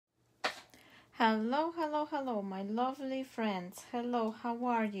Hello, hello, hello, my lovely friends. Hello, how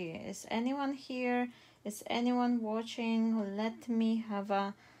are you? Is anyone here? Is anyone watching? Let me have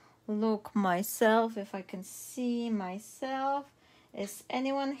a look myself if I can see myself. Is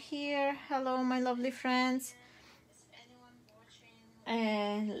anyone here? Hello, my lovely friends.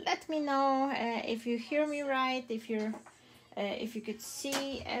 Let me know if you hear me right, if you could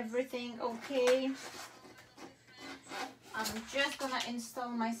see everything okay. I'm just gonna install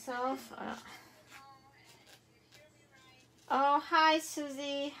myself. Oh, hi,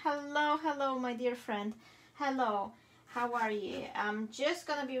 Susie. Hello, hello, my dear friend. Hello, how are you? I'm just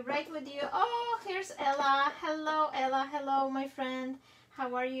gonna be right with you. Oh, here's Ella. Hello, Ella. Hello, my friend.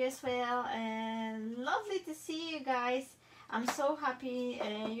 How are you as well? And lovely to see you guys. I'm so happy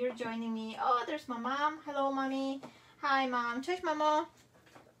you're joining me. Oh, there's my mom. Hello, mommy. Hi, mom. Cześć, mamo.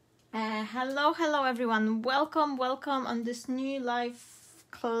 Hello, hello, everyone. Welcome, welcome on this new live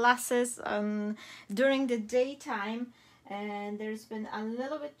classes during the daytime. And there's been a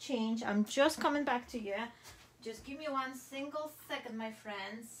little bit change. I'm just coming back to you. Just give me one single second, my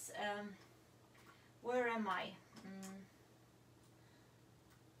friends. Where am I?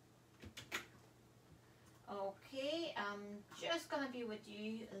 Okay, I'm just gonna be with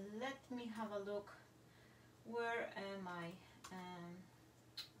you. Let me have a look. Where am I?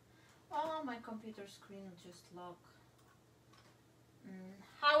 Oh, my computer screen just locked.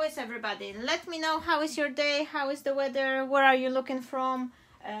 How is everybody? Let me know, how is your day? How is the weather? Where are you looking from?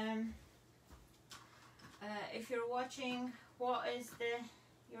 If you're watching, what is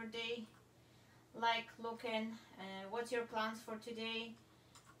your day like looking? What's your plans for today?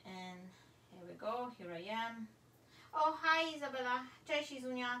 And here we go, here I am. Oh, hi Isabella. Cześć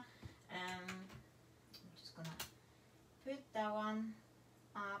Izunia. I'm just gonna put that one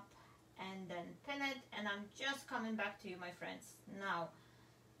up and then pin it, and I'm just coming back to you, my friends. Now,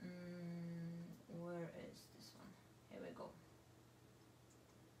 where is this one? Here we go.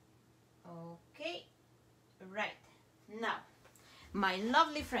 Okay, right. Now, my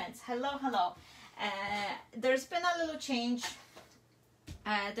lovely friends, hello, hello. There's been a little change.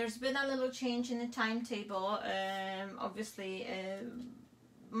 There's been a little change in the timetable. Obviously,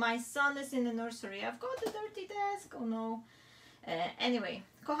 my son is in the nursery. I've got a dirty desk. Oh no. Anyway,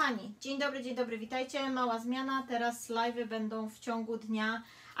 kochani, dzień dobry, witajcie. Mała zmiana, teraz live'y będą w ciągu dnia.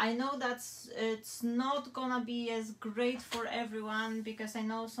 I know that it's not gonna be as great for everyone because I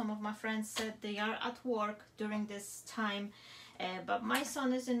know some of my friends said they are at work during this time. But my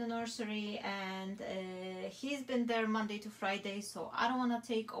son is in the nursery and he's been there Monday to Friday, so I don't want to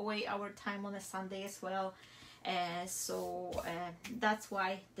take away our time on a Sunday as well. So that's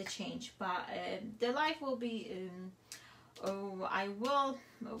why the change. But the live will be... I will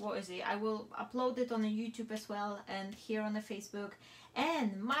upload it on the YouTube as well and here on the Facebook.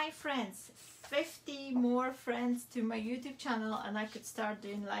 And my friends, 50 more friends to my YouTube channel, and I could start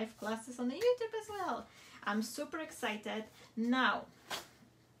doing live classes on the YouTube as well. I'm super excited. Now,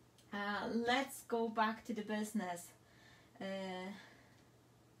 let's go back to the business.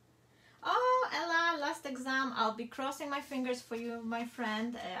 Oh, Ella, last exam. I'll be crossing my fingers for you, my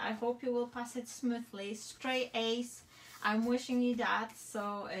friend. I hope you will pass it smoothly. Straight A's. I'm wishing you that,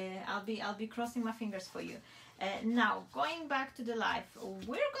 so I'll be crossing my fingers for you. Now, going back to the live,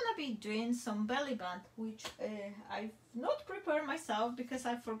 we're gonna be doing some belly band, which I've not prepared myself because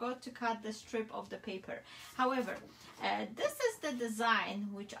I forgot to cut the strip of the paper. However, this is the design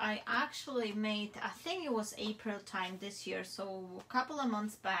which I actually made, I think it was April time this year, so a couple of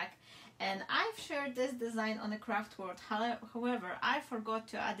months back. And I've shared this design on the craft world. However, I forgot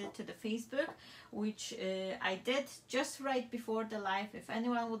to add it to the Facebook, which I did just right before the live. If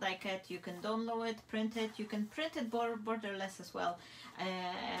anyone would like it, you can download it, print it. You can print it borderless as well.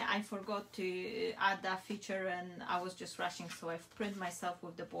 I forgot to add that feature and I was just rushing, so I've printed myself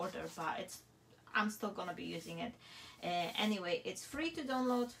with the border, but I'm still gonna be using it. Anyway, it's free to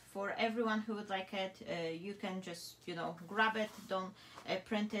download for everyone who would like it. You can just, grab it,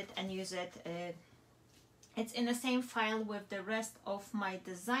 print it and use it. It's in the same file with the rest of my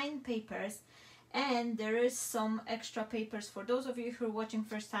design papers, and there is some extra papers for those of you who are watching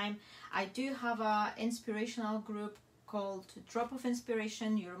first time. I do have a inspirational group called Drop of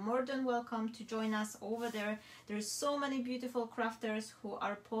Inspiration. You're more than welcome to join us over there. There's so many beautiful crafters who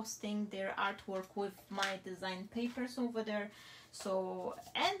are posting their artwork with my design papers over there. So,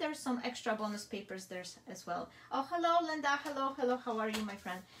 and there's some extra bonus papers there as well. Oh, hello Linda. Hello, how are you, my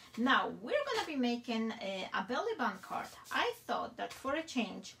friend? Now we're gonna be making a belly band card. I thought that for a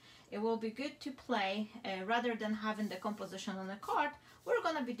change it will be good to play rather than having the composition on a card. We're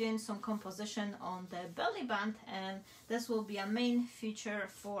gonna be doing some composition on the belly band, and this will be a main feature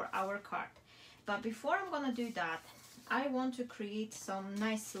for our card. But before I'm gonna do that, I want to create some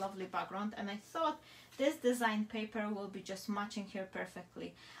nice lovely background, and I thought this design paper will be just matching here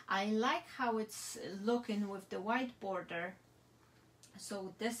perfectly. I like how it's looking with the white border.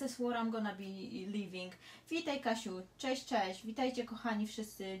 So this is what I'm gonna be leaving. Witaj Kasiu, cześć, cześć, witajcie kochani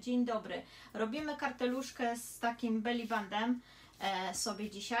wszyscy, dzień dobry. Robimy karteluszkę z takim belly bandem sobie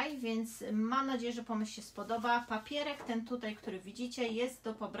dzisiaj, więc mam nadzieję, że pomysł się spodoba. Papierek ten tutaj, który widzicie, jest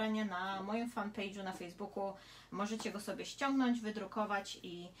do pobrania na moim fanpage'u na Facebooku. Możecie go sobie ściągnąć, wydrukować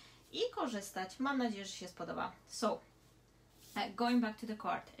i korzystać. Mam nadzieję, że się spodoba. So, going back to the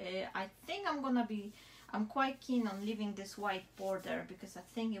card, I think I'm quite keen on leaving this white border because I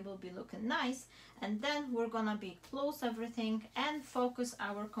think it will be looking nice, and then we're gonna be close everything and focus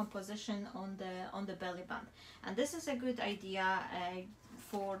our composition on the belly band. And this is a good idea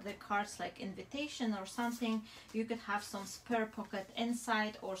for the cards like invitation or something. You could have some spare pocket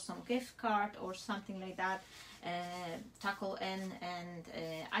inside or some gift card or something like that tuckle in, and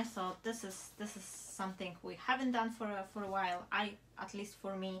I thought this is something we haven't done for a while, at least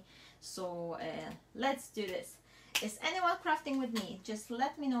for me. So let's do this. Is anyone crafting with me? Just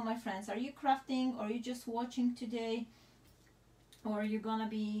let me know, my friends. Are you crafting, or are you just watching today, or are you gonna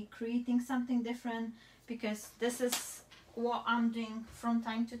be creating something different? Because this is what I'm doing from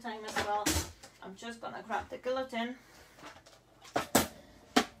time to time as well. I'm just gonna grab the guillotine.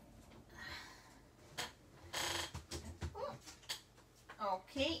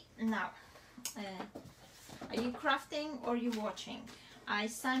 Okay, now are you crafting or are you watching? I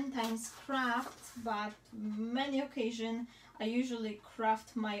sometimes craft, but many occasions I usually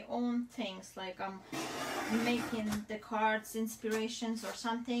craft my own things, like I'm making the cards, inspirations or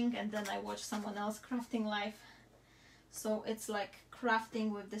something, and then I watch someone else crafting live. So it's like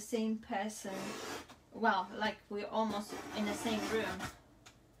crafting with the same person, well, like we're almost in the same room.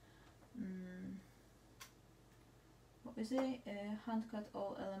 What is it? Hand cut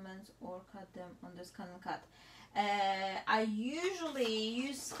all elements or cut them on the scan and cut. I usually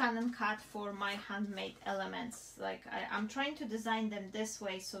use scan and cut for my handmade elements. Like I'm trying to design them this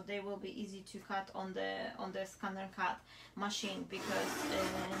way so they will be easy to cut on the scan and cut machine, because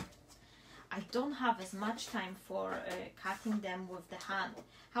I don't have as much time for cutting them with the hand.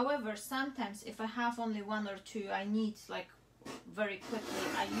 However, sometimes if I have only one or two I need like very quickly,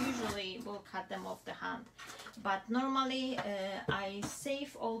 I usually will cut them off the hand. But normally I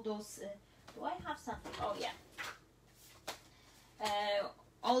save all those. Do I have something? Oh yeah.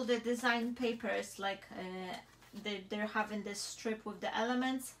 All the design papers, like they're having this strip with the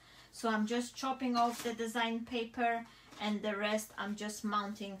elements, so I'm just chopping off the design paper, and the rest I'm just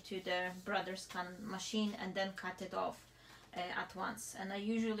mounting to the brother scan machine and then cut it off at once. And I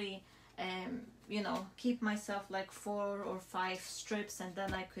usually you know, keep myself like 4 or 5 strips, and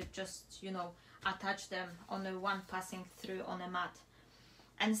then I could just, you know, attach them on a one passing through on a mat.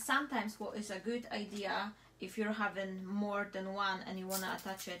 And sometimes what is a good idea, if you're having more than one and you want to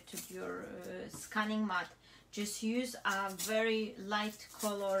attach it to your scanning mat, just use a very light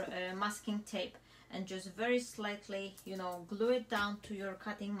color masking tape and just very slightly, you know, glue it down to your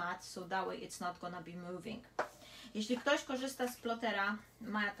cutting mat, so that way it's not gonna be moving. Jeśli ktoś korzysta z plotera,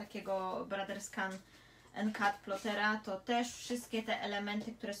 ma takiego Brother Scan and Cut plotera, to też wszystkie te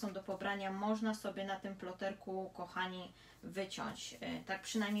elementy, które są do pobrania, można sobie na tym ploterku, kochani, wyciąć. Tak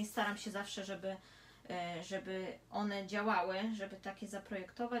przynajmniej staram się zawsze, żeby one działały, żeby takie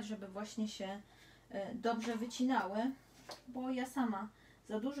zaprojektować, żeby właśnie się dobrze wycinały, bo ja sama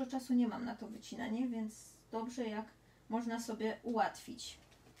za dużo czasu nie mam na to wycinanie, więc dobrze jak można sobie ułatwić.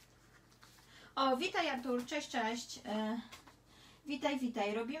 O, witaj Artur, cześć, cześć. Witaj,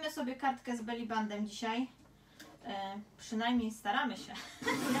 witaj. Robimy sobie kartkę z belly bandem dzisiaj. Przynajmniej staramy się.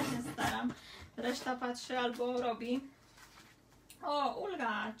 Ja się staram. Reszta patrzy albo robi. O,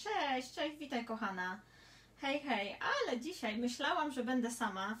 Ulga, cześć, cześć, witaj kochana. Hej, hej, ale dzisiaj myślałam, że będę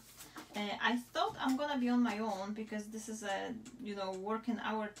sama. I thought I'm gonna be on my own because this is a, you know, working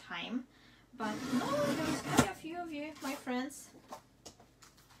hour time. But no, there's quite a few of you, my friends.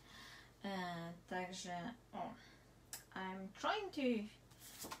 Także, o, I'm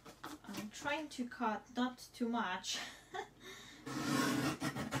trying to cut not too much,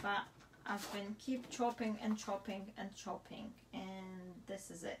 but I've been keep chopping and chopping and chopping, and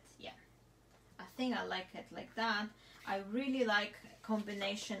this is it. Yeah, I think I like it like that. I really like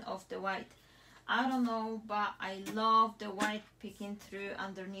combination of the white. I don't know, but I love the white peeking through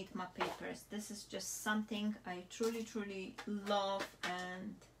underneath my papers. This is just something I truly, truly love,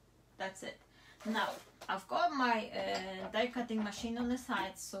 and that's it. Now, I've got my die cutting machine on the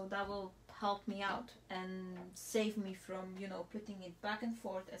side, so that will help me out and save me from, you know, putting it back and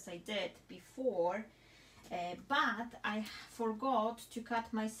forth as I did before. But I forgot to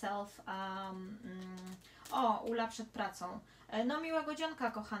cut myself Ula przed pracą. No miłego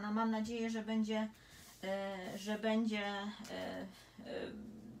dzionka, kochana. Mam nadzieję, że będzie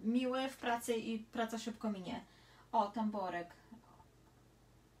miły w pracy i praca szybko minie. O, tamborek.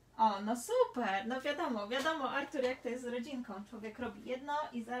 O, no super, no wiadomo, Artur, jak to jest z rodzinką. Człowiek robi jedno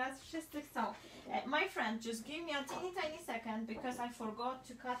i zaraz wszyscy chcą. My friend, just give me a tiny second because I forgot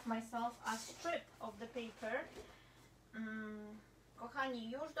to cut myself a strip of the paper.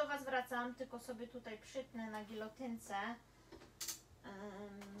 Kochani, już do Was wracam, tylko sobie tutaj przytnę na gilotynce.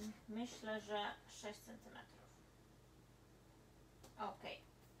 Myślę, że 6 cm. Ok,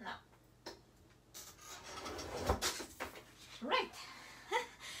 now. Right.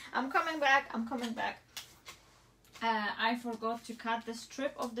 I'm coming back. I forgot to cut the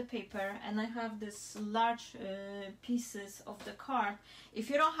strip of the paper, and I have this large pieces of the card. If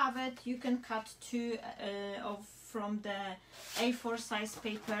you don't have it, you can cut two from the A4 size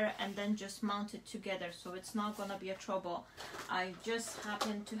paper and then just mount it together, so it's not gonna be a trouble. I just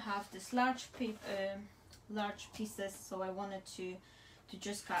happen to have this large large pieces, so I wanted to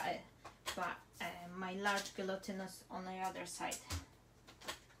just cut it, but my large guillotine is on the other side.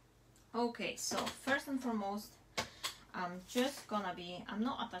 Okay, so first and foremost, I'm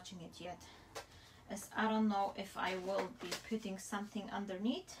not attaching it yet, as I don't know if I will be putting something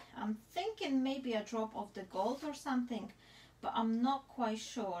underneath. I'm thinking maybe a drop of the gold or something, but I'm not quite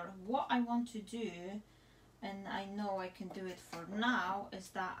sure. What I want to do, and I know I can do it for now, is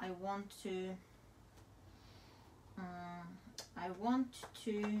that I want to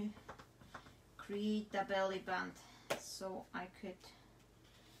create the belly band, so I could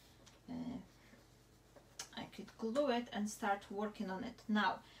glue it and start working on it.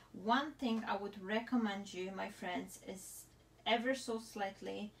 Now, one thing I would recommend you, my friends, is ever so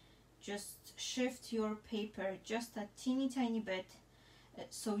slightly just shift your paper just a tiny bit,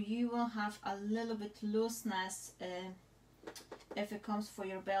 so you will have a little bit looseness if it comes for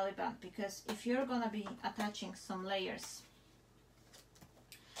your belly band, because if you're gonna be attaching some layers,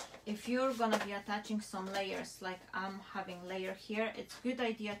 like I'm having layer here, it's a good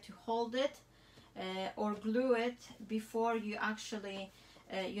idea to hold it or glue it before you actually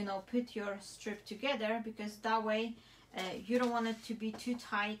you know, put your strip together, because that way you don't want it to be too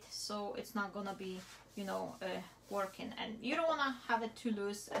tight, so it's not gonna be, you know, working, and you don't want to have it too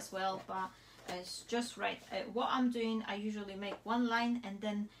loose as well, but it's just right. What I'm doing, I usually make one line and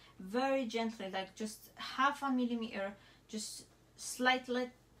then very gently, like just half a millimeter, just slide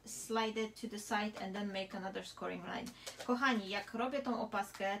it to the side and then make another scoring line. Kochani, jak robię tą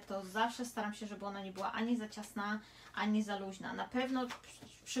opaskę, to zawsze staram się, żeby ona nie była ani za ciasna, ani za luźna. Na pewno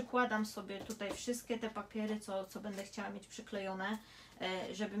przykładam sobie tutaj wszystkie te papiery, co będę chciała mieć przyklejone,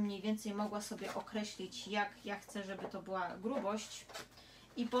 żeby mniej więcej mogła sobie określić, jak ja chcę, żeby to była grubość.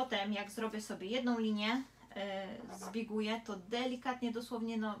 I potem, jak zrobię sobie jedną linię, zbieguję, to delikatnie,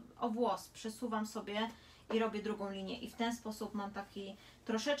 dosłownie no, o włos przesuwam sobie i robię drugą linię. I w ten sposób mam taki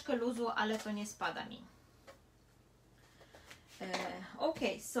troszeczkę luzu, ale to nie spada mi.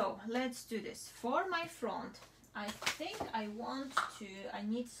 Okay, so let's do this. For my front, I think I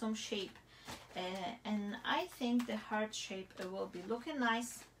need some shape, and I think the heart shape will be looking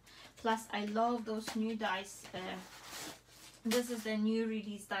nice. Plus, I love those new dies. This is the new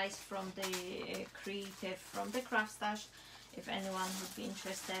release dies from the from the Craft Stash. If anyone would be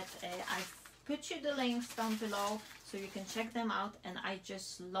interested, I've put you the links down below so you can check them out, and I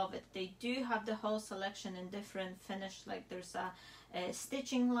just love it. They do have the whole selection in different finish, like there's a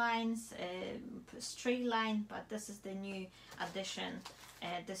stitching lines, straight line, but this is the new addition,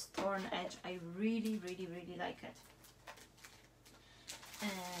 this torn edge. I really like it.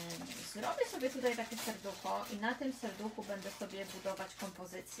 Zrobię sobie tutaj takie serducho i na tym serduchu będę sobie budować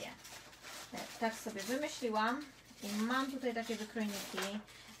kompozycję. Tak sobie wymyśliłam i mam tutaj takie wykrojniki.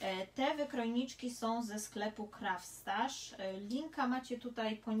 Te wykrojniczki są ze sklepu Craft Stash. Linka macie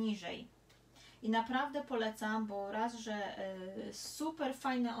tutaj poniżej. I naprawdę polecam, bo raz, że super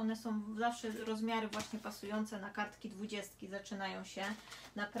fajne one są, zawsze rozmiary właśnie pasujące na kartki 20 zaczynają się.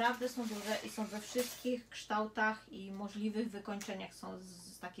 Naprawdę są duże i są we wszystkich kształtach i możliwych wykończeniach. Są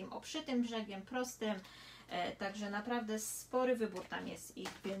z takim obszytym brzegiem, prostym. Także naprawdę spory wybór tam jest ich,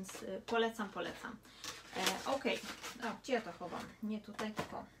 więc polecam. Ok, gdzie ja to chowam? Nie tutaj,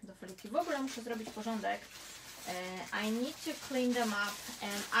 tylko do feliki. W ogóle muszę zrobić porządek. I need to clean them up,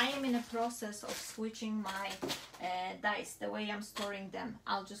 and I am in a process of switching my dice, the way I'm storing them.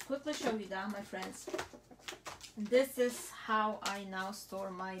 I'll just quickly show you that, my friends. This is how I now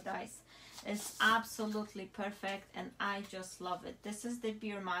store my dice. is absolutely perfect, and I just love it. This is the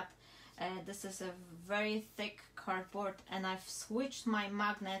beer mat. This is a very thick cardboard, and I've switched my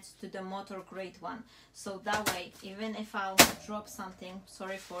magnets to the motor grade one, so that way even if I'll drop something,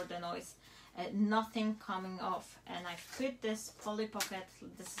 sorry for the noise, nothing coming off. And I've put this poly pocket,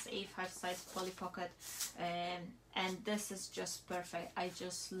 this is A5 size poly pocket, and this is just perfect. I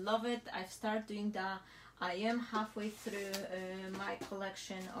just love it. I've started doing that. I am halfway through my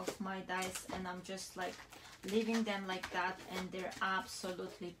collection of my dies, and I'm just like leaving them like that, and they're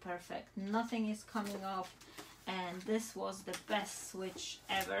absolutely perfect. Nothing is coming off, and this was the best switch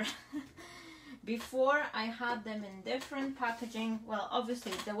ever. Before, I had them in different packaging. Well,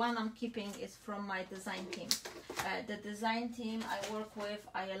 obviously the one I'm keeping is from my design team. The design team I work with,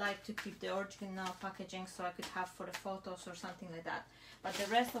 I like to keep the original packaging so I could have for the photos or something like that. But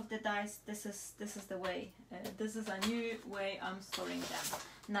the rest of the dies, this is the way. This is a new way I'm storing them.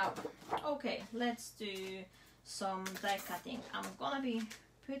 Now, okay, let's do some die cutting. I'm gonna be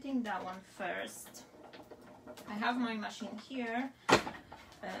putting that one first. I have my machine here.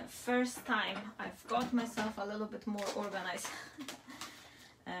 First time I've got myself a little bit more organized.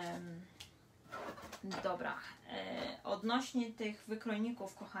 Dobra, odnośnie tych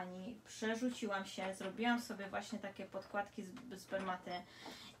wykrojników, kochani, przerzuciłam się, zrobiłam sobie właśnie takie podkładki z permaty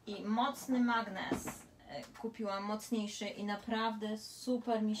i mocny magnes kupiłam, mocniejszy, i naprawdę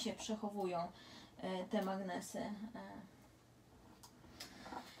super mi się przechowują te magnesy.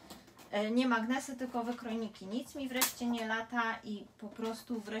 Nie magnesy, tylko wykrojniki. Nic mi wreszcie nie lata i po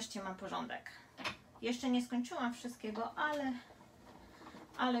prostu wreszcie mam porządek. Jeszcze nie skończyłam wszystkiego,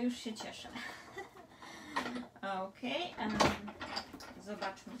 ale już się cieszę. Ok,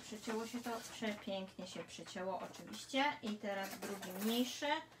 zobaczmy, przycięło się to, przepięknie się przycięło oczywiście. I teraz drugi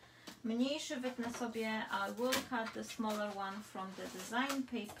mniejszy wytnę sobie. I will cut the smaller one from the design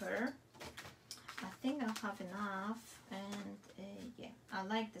paper. I think I'll have enough, and yeah,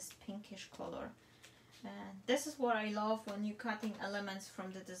 I like this pinkish color. This is what I love when you're cutting elements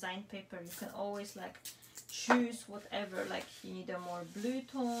from the design paper. You can always like choose whatever, like you need a more blue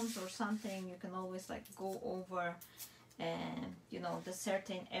tones or something, you can always like go over you know, the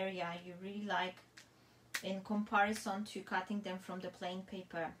certain area you really like in comparison to cutting them from the plain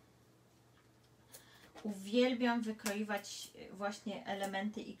paper. Uwielbiam wykroiwać właśnie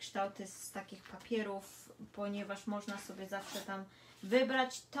elementy i kształty z takich papierów, ponieważ można sobie zawsze tam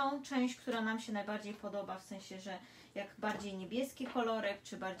wybrać tą część, która nam się najbardziej podoba, w sensie, że jak bardziej niebieski kolorek,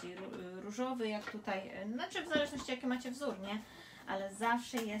 czy bardziej różowy, jak tutaj, znaczy w zależności jaki macie wzór, nie? Ale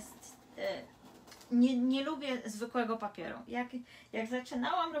zawsze jest, nie lubię zwykłego papieru. Jak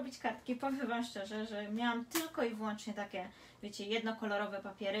zaczynałam robić kartki, powiem Wam szczerze, że miałam tylko i wyłącznie takie, wiecie, jednokolorowe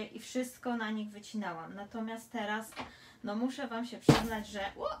papiery i wszystko na nich wycinałam. Natomiast teraz, no muszę Wam się przyznać,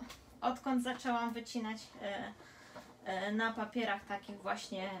 że odkąd zaczęłam wycinać na papierach takich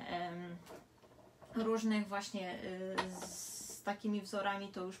właśnie różnych właśnie z takimi wzorami,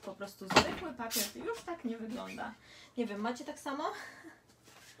 to już po prostu zwykły papier już tak nie wygląda. Nie wiem, macie tak samo?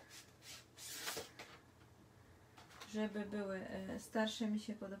 Żeby były starsze, mi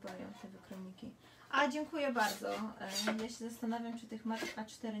się podobają te wykrojniki. A, dziękuję bardzo. Ja się zastanawiam, czy tych mat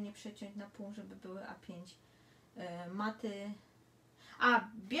A4 nie przeciąć na pół, żeby były A5. Maty... A,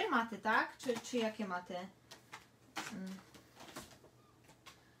 bier maty, tak? Czy jakie maty?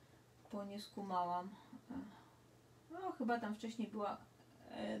 Bo nie skumałam. No, chyba tam wcześniej była...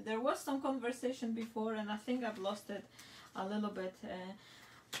 There was some conversation before and I think I've lost it a little bit.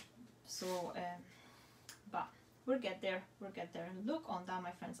 But we'll get there. Look on that,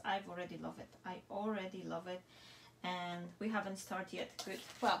 my friends. I already love it. And we haven't started yet. Good.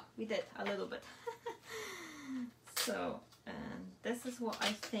 Well, we did a little bit. So, this is what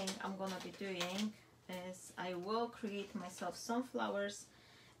I think I'm gonna be doing. Is I will create myself some flowers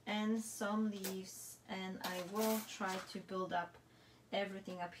and some leaves, and I will try to build up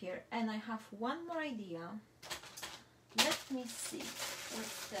everything up here. And I have one more idea. Let me see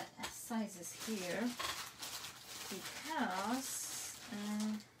what's the sizes here, because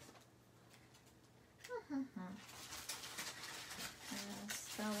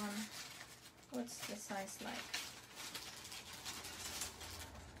that one, what's the size like?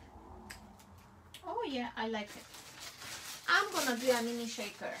 Oh yeah, I like it. I'm gonna do a mini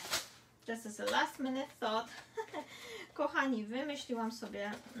shaker. This is a last minute thought. Kochani, wymyśliłam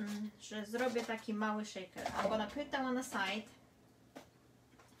sobie, że zrobię taki mały shaker. I'm gonna put that one aside.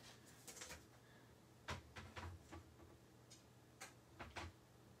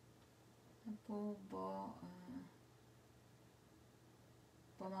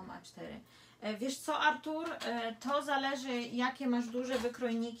 bo mam A4. Wiesz co, Artur, to zależy, jakie masz duże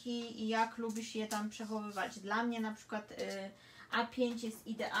wykrojniki i jak lubisz je tam przechowywać. Dla mnie na przykład A5 jest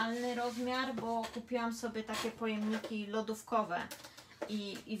idealny rozmiar, bo kupiłam sobie takie pojemniki lodówkowe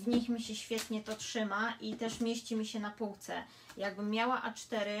i w nich mi się świetnie to trzyma i też mieści mi się na półce. Jakbym miała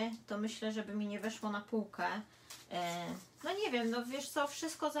A4, to myślę, żeby mi nie weszło na półkę. No nie wiem, no wiesz co,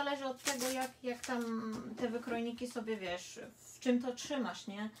 wszystko zależy od tego, jak tam te wykrojniki sobie, wiesz, w czym to trzymasz,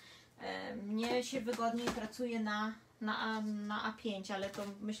 nie? Mnie się wygodniej pracuje na A5, ale to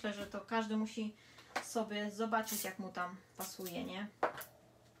myślę, że to każdy musi sobie zobaczyć, jak mu tam pasuje, nie?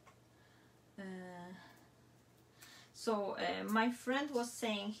 My friend was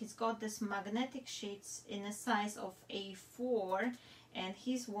saying he's got these magnetic sheets in a size of A4 and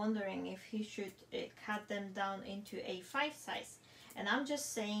he's wondering if he should cut them down into A5 size. And I'm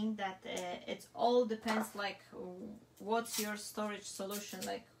just saying that it all depends, like, what's your storage solution,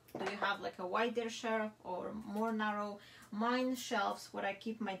 like, do you have like a wider shelf or more narrow? Mine shelves where I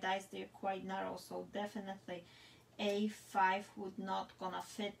keep my dice, they're quite narrow, so definitely A5 would not gonna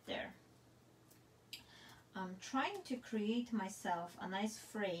fit there. I'm trying to create myself a nice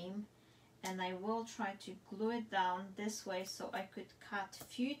frame and I will try to glue it down this way so I could cut a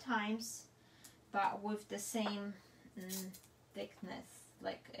few times but with the same thickness,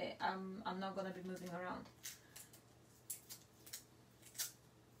 like I'm not gonna be moving around.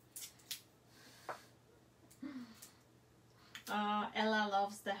 Ella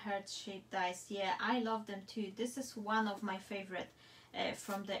loves the heart-shaped dice. Yeah, I love them too. This is one of my favorite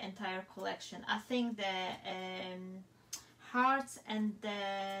from the entire collection. I think the hearts and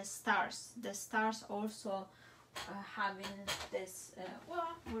the stars. The stars also having this.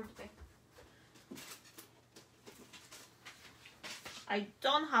 Well, where did they? I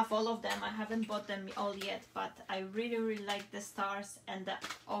don't have all of them. I haven't bought them all yet, but I really like the stars and the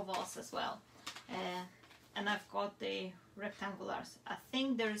ovals as well. And I've got the rectangulars. I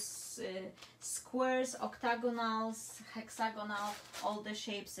think there's squares, octagonals, hexagonal, all the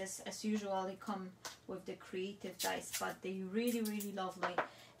shapes as usually come with the creative dice, but they're really lovely.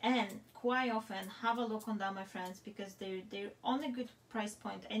 And quite often, have a look on that, my friends, because they're on a good price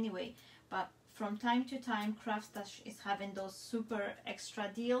point anyway, but from time to time Craftstash is having those super extra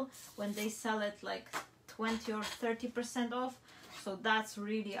deal when they sell it like 20 or 30% off. So that's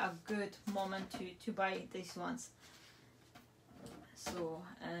really a good moment to buy these ones. So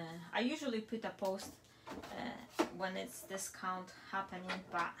I usually put a post when it's discount happening,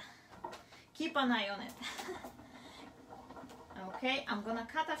 but keep an eye on it. Okay, I'm gonna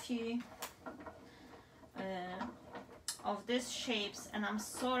cut a few of these shapes, and I'm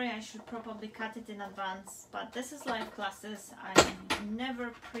sorry, I should probably cut it in advance, but this is live classes. I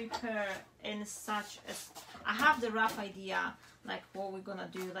never prepare in such as I have the rough idea, like what we're gonna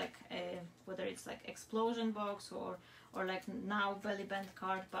do, like whether it's like explosion box or like now belly band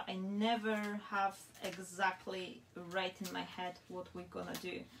card, but I never have exactly right in my head what we're gonna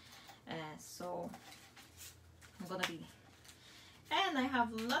do. So I'm gonna be, and I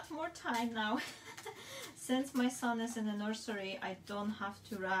have a lot more time now. Since my son is in the nursery, I don't have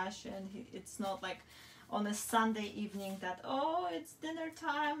to rush, and it's not like on a Sunday evening that, oh, it's dinner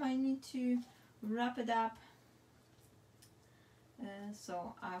time, I need to wrap it up.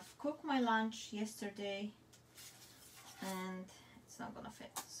 So I've cooked my lunch yesterday and it's not gonna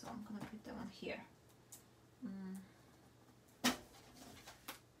fit, so I'm gonna put that one here.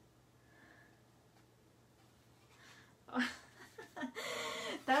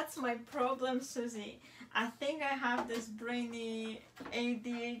 That's my problem, Susie. I think I have this brainy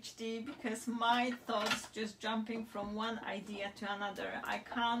ADHD because my thoughts just jumping from one idea to another. I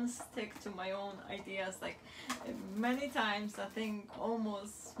can't stick to my own ideas. Like many times, I think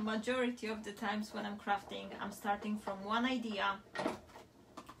almost majority of the times when I'm crafting, I'm starting from one idea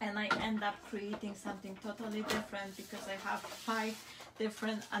and I end up creating something totally different because I have 5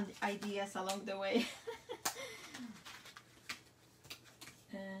 different ideas along the way.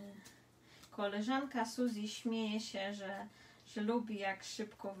 Koleżanka Suzy śmieje się, że lubi, jak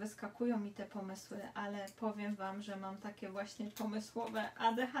szybko wyskakują mi te pomysły, ale powiem wam, że mam takie właśnie pomysłowe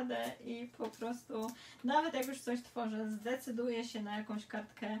ADHD i po prostu nawet jak już coś tworzę, zdecyduję się na jakąś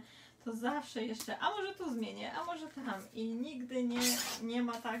kartkę, to zawsze jeszcze, a może tu zmienię, a może tam, i nigdy nie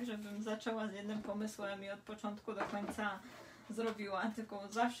ma tak, żebym zaczęła z jednym pomysłem i od początku do końca zrobiła, tylko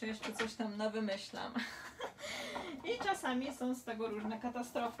zawsze jeszcze coś tam nawymyślam. I czasami są z tego różne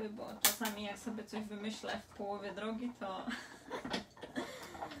katastrofy, bo czasami jak sobie coś wymyślę w połowie drogi, to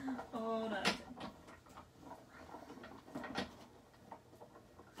o rady.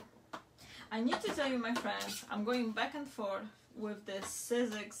 I need to tell you, my friends, I'm going back and forth with the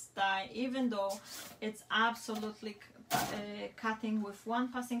sisal die, even though it's absolutely cutting with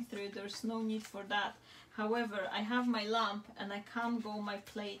one passing through. There's no need for that. However, I have my lamp and I can't go my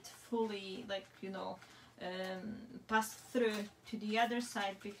plate fully, like, you know, pass through to the other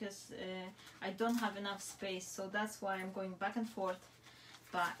side because I don't have enough space. So that's why I'm going back and forth.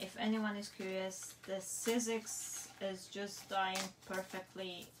 But if anyone is curious, the sisal is just dying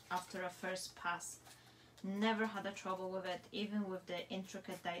perfectly after a first pass. Never had a trouble with it, even with the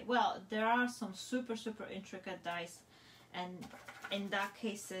intricate die. Well, there are some super intricate dies, and in that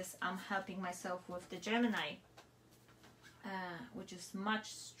cases I'm helping myself with the Gemini, which is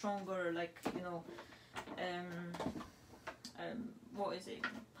much stronger, like, you know, what is it,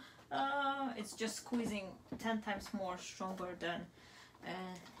 it's just squeezing 10 times more stronger than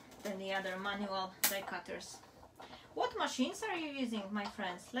the other manual die cutters. What machines are you using, my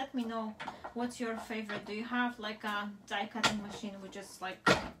friends? Let me know what's your favorite. Do you have like a die cutting machine which is like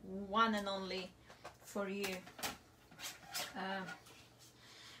one and only for you?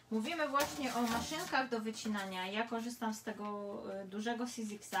 Mówimy właśnie o maszynkach do wycinania. Ja korzystam z tego dużego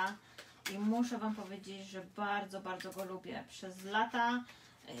sisiksa i muszę wam powiedzieć, że bardzo go lubię. Przez lata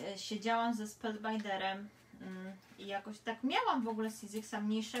siedziałam ze spellbinderem i jakoś tak miałam w ogóle sisiksa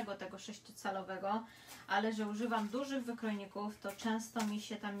mniejszego, tego 6-calowego, ale że używam dużych wykrojników, to często mi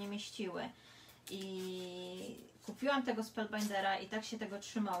się tam nie mieściły. I kupiłam tego spellbindera i tak się tego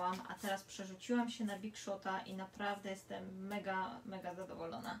trzymałam, a teraz przerzuciłam się na Big Shota i naprawdę jestem mega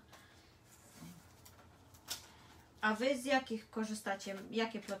zadowolona. A wy z jakich korzystacie?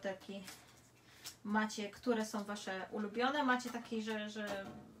 Jakie ploterki macie? Które są wasze ulubione? Macie taki, że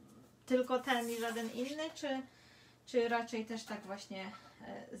tylko ten i żaden inny? Czy raczej też tak właśnie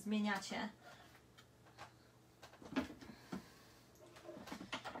zmieniacie?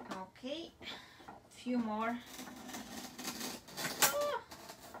 Okay, few more. Oh.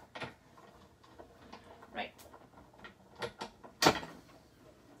 Right.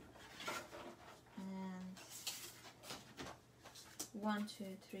 And 1, 2,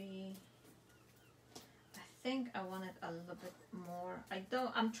 3. I think I wanted a little bit more.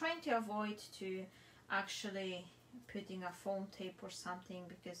 I'm trying to avoid to actually putting a foam tape or something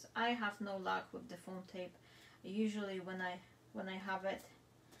because I have no luck with the foam tape. Usually when I have it,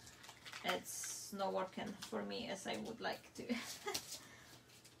 it's not working for me as I would like to.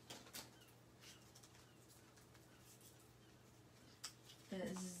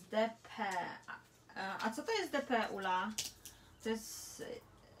 Z DP. A co to jest DP, Ula? To jest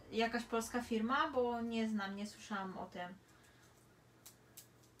jakaś polska firma? Bo nie znam, nie słyszałam o tym.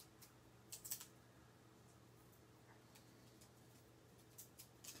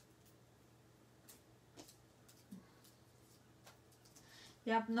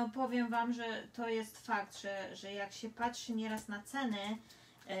 Ja no powiem wam, że to jest fakt, że jak się patrzy nieraz na ceny,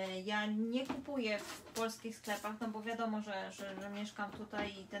 ja nie kupuję w polskich sklepach, no bo wiadomo, że mieszkam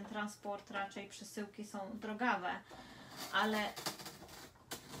tutaj i ten transport, raczej przesyłki są drogawe, ale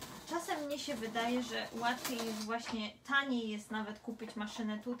czasem mnie się wydaje, że łatwiej jest właśnie, taniej jest nawet kupić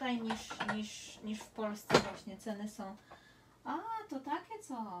maszynę tutaj niż w Polsce właśnie ceny są. A, to takie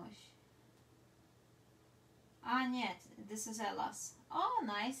coś. A nie, this is Ella's. Oh,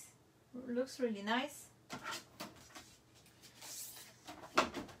 nice. Looks really nice.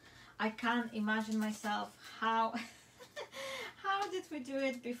 I can't imagine myself how did we do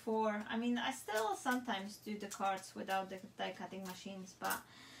it before. I mean, I still sometimes do the cards without the die cutting machines, but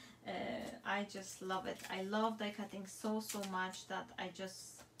I just love it. I love die cutting so much that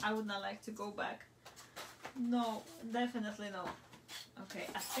I would not like to go back. No, definitely no. Okay,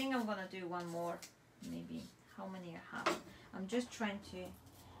 I think I'm gonna do one more, maybe. How many I have? I'm just trying to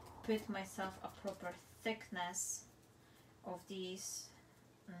put myself a proper thickness of these.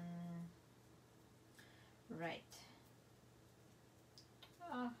 Right.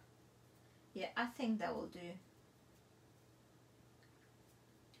 Yeah, I think that will do.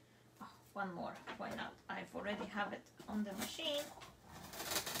 Oh, one more. Why not? I've already have it on the machine,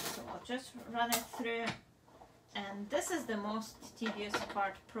 so I'll just run it through. And this is the most tedious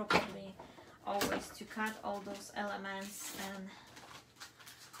part, probably. Always to cut all those elements and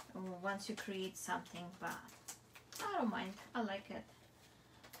once you create something, but I don't mind, I like it.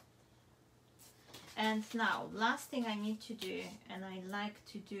 And now last thing I need to do, and I like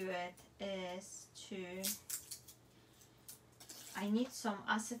to do it, is I need some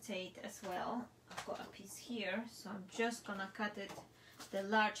acetate as well. I've got a piece here, so I'm just gonna cut it, the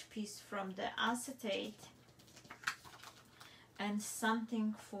large piece from the acetate, and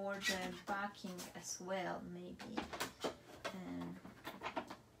something for the backing as well, maybe.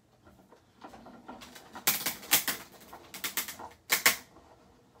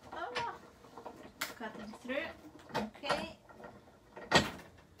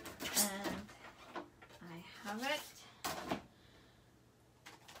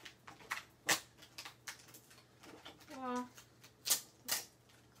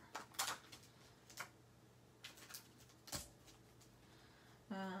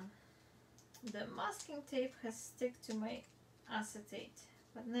 the masking tape has stick to my acetate,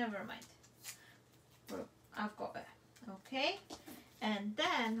 but never mind. I've got it. Okay, and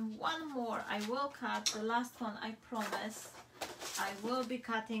then one more I will cut, the last one I promise. I will be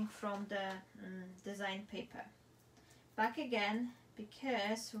cutting from the design paper. Back again,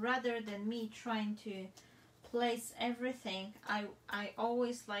 because rather than me trying to place everything, I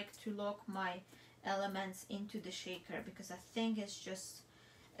always like to lock my elements into the shaker, because I think it's just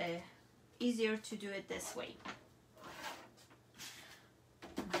easier to do it this way.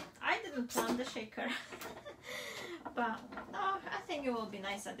 I didn't plan the shaker, but no, I think it will be a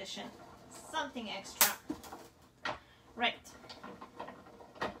nice addition, something extra. Right,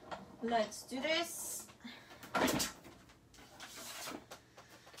 let's do this.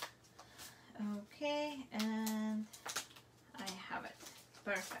 Okay, and I have it.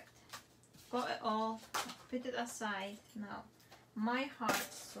 Perfect. Got it all. Put it aside. Now, my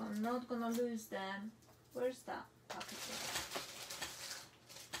hearts, so I'm not gonna lose them. Where's that packaging?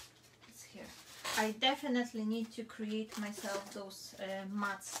 It's here. I definitely need to create myself those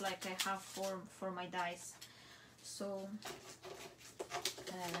mats like I have for my dies. So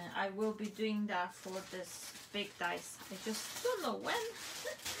I will be doing that for this big dice. I just don't know when.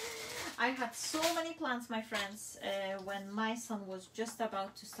 I had so many plans, my friends. When my son was just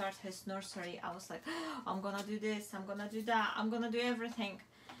about to start his nursery, I was like, oh, I'm gonna do this, I'm gonna do that, I'm gonna do everything.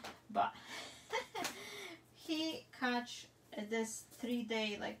 But he catch this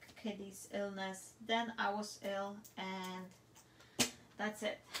 3-day like kiddies illness. Then I was ill, and that's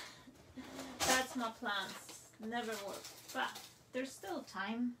it. That's my plans. Never worked. But there's still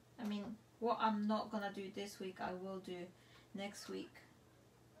time. I mean, what I'm not gonna do this week, I will do next week.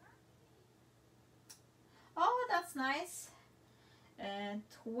 Oh, that's nice.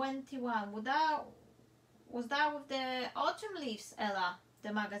 21. Was that with the autumn leaves, Ella?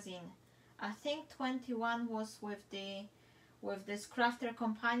 The magazine. I think 21 was with this crafter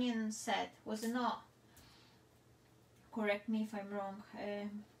companion set. Was it not? Correct me if I'm wrong.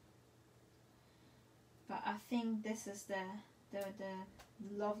 But I think this is the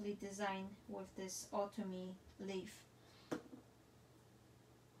lovely design with this autumny leaf.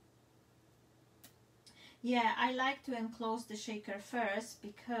 Yeah, I like to enclose the shaker first,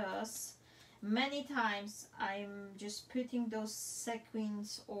 because many times I'm just putting those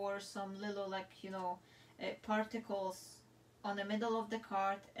sequins or some little, like, you know, particles on the middle of the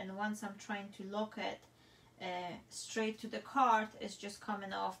card, and once I'm trying to lock it straight to the card, it's just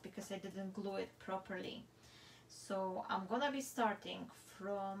coming off because I didn't glue it properly. So I'm gonna be starting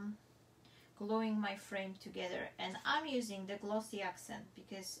from gluing my frame together, and I'm using the glossy accent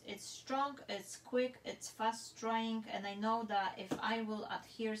because it's strong, it's quick, it's fast drying, and I know that if I will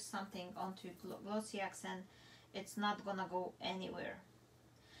adhere something onto glossy accent, it's not gonna go anywhere.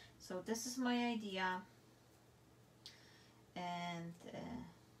 So this is my idea, and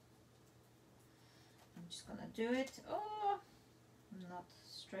I'm just gonna do it. Oh, not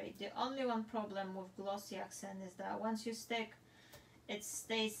straight. The only one problem with glossy accent is that once you stick, it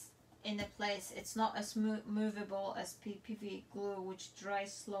stays in a place. It's not as movable as PV glue, which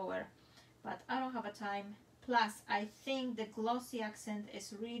dries slower, but I don't have a time. Plus, I think the glossy accent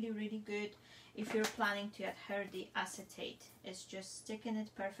is really good if you're planning to adhere the acetate. It's just sticking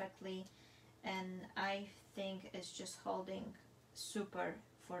it perfectly, and I think it's just holding super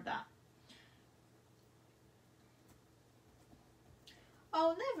for that.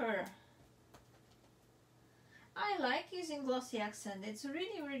 Oh, never. I like using glossy accent. It's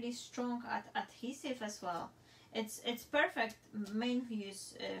really strong adhesive as well. It's perfect main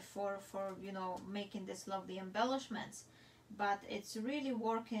use for you know, making this lovely embellishments, but it's really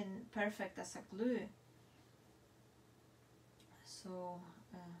working perfect as a glue. So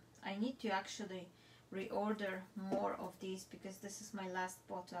I need to actually reorder more of these, because this is my last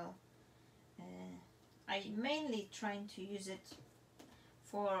bottle. I mainly trying to use it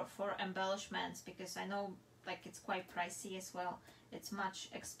for embellishments, because I know, like, it's quite pricey as well. It's much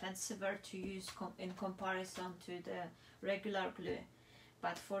expensiver to use in comparison to the regular glue.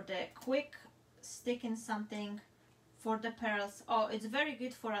 But for the quick sticking something, for the pearls, oh, it's very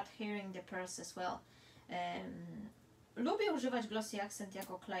good for adhering the pearls as well. Lubię używać glossy accent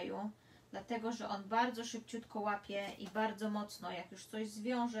jako kleju, dlatego że on bardzo szybciutko łapie i bardzo mocno. Jak już coś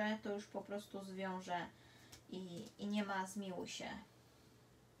zwiąże, to już po prostu zwiąże i nie ma zmiłuj się.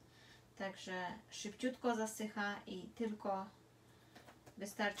 Także szybciutko zasycha i tylko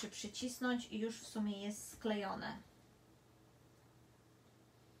wystarczy przycisnąć i już w sumie jest sklejone.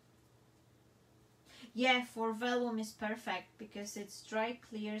 Yeah, for vellum is perfect because it's dry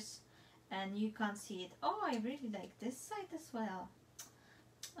clears and you can't see it. Oh, I really like this side as well.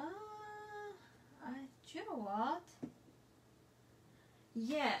 do you know what?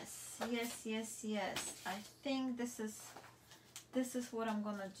 Yes, yes, yes, yes. I think this is what I'm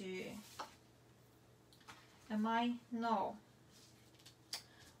gonna do. Am I? No.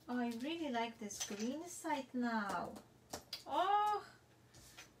 Oh, I really like this green side now. Oh,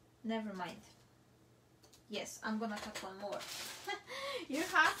 never mind. Yes, I'm gonna cut one more. You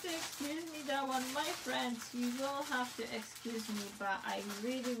have to excuse me that one, my friends. You will have to excuse me, but I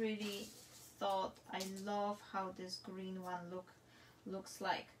really thought I love how this green one looks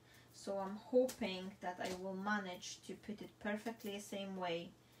like. So I'm hoping that I will manage to put it perfectly the same way.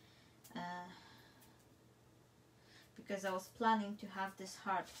 Because I was planning to have this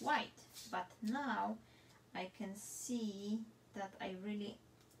heart white, but now I can see that I really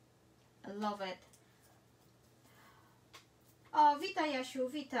love it. O, witaj Jasiu,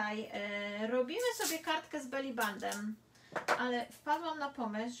 witaj. Robimy sobie kartkę z belly bandem, ale wpadłam na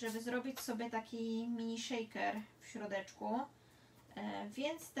pomysł, żeby zrobić sobie taki mini shaker w środeczku,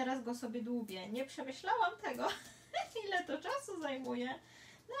 więc teraz go sobie dłubię. Nie przemyślałam tego, ile to czasu zajmuje,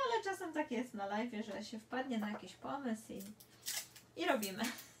 no ale czasem tak jest na live, że się wpadnie na jakiś pomysł i robimy.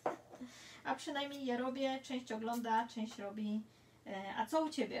 A przynajmniej ja robię, część ogląda, część robi. A co u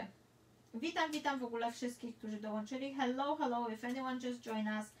Ciebie? Witam w ogóle wszystkich, którzy dołączyli. Hello, hello, if anyone just joined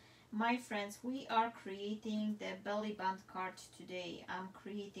us, my friends, we are creating the belly band card today.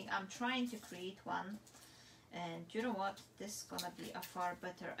 I'm trying to create one, and you know what, this is gonna be a far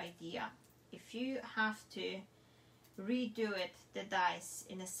better idea. If you have to redo it, the dice,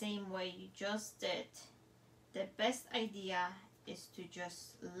 in the same way you just did, the best idea is to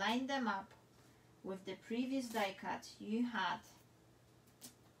just line them up with the previous die cut you had.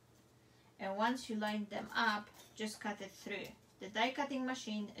 And once you line them up, just cut it through. The die cutting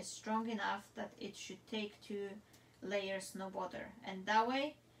machine is strong enough that it should take 2 layers no bother. And that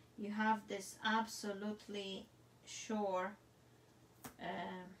way you have this absolutely sure,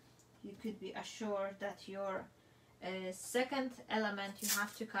 you could be assured that your second element you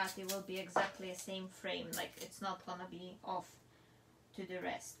have to cut, it will be exactly the same frame, like it's not gonna be off to the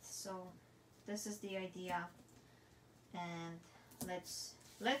rest. So this is the idea, and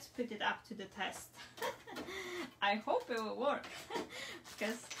let's put it up to the test. I hope it will work,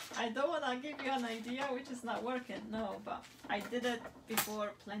 because I don't want to give you an idea which is not working. No, but I did it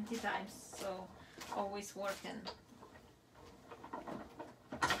before plenty times, so always working.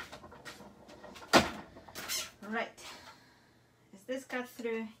 Right, is this cut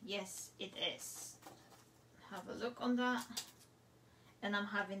through? Yes, it is. Have a look on that. And I'm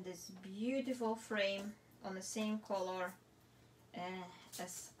having this beautiful frame on the same color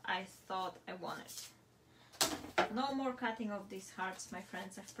as I thought I wanted. No more cutting of these hearts, my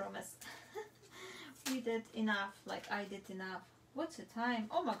friends, I promise. We did enough, like I did enough. What's the time?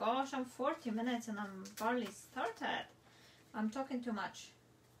 Oh my gosh, I'm 40 minutes and I'm barely started. I'm talking too much.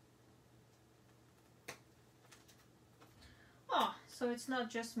 Oh, so it's not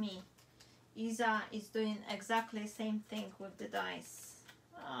just me. Isa is doing exactly the same thing with the dice.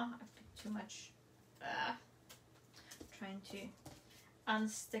 Oh, I picked too much. Trying to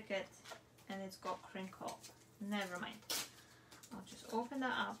unstick it and it's got crinkle. Never mind. I'll just open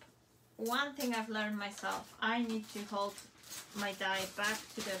that up. One thing I've learned myself, I need to hold my die back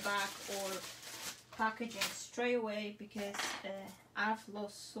to the back or packaging straight away, because I've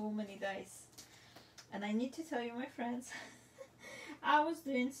lost so many dice. And I need to tell you, my friends, I was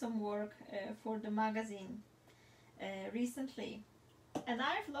doing some work for the magazine recently, and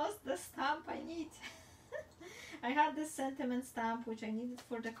I've lost the stamp I need. I had this sentiment stamp which I needed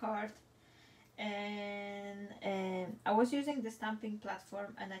for the card, and I was using the stamping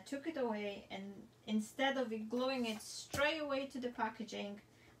platform, and I took it away, and instead of it gluing it straight away to the packaging,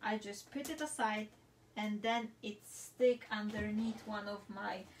 I just put it aside, and then it stick underneath one of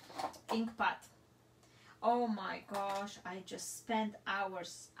my ink pad. Oh my gosh, I just spent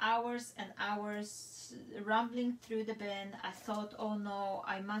hours and hours rambling through the bin. I thought, oh no,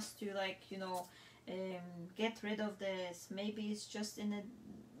 I must do, like, you know, get rid of this. Maybe it's just in the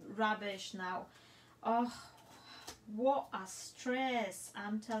rubbish now. Oh, what a stress,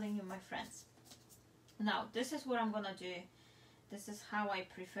 I'm telling you, my friends. Now, this is what I'm gonna do. This is how I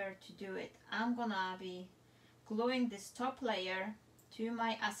prefer to do it. I'm gonna be gluing this top layer to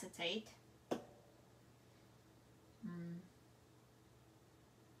my acetate.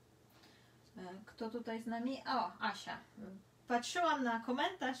 Kto tutaj z nami? O, Asia. Patrzyłam na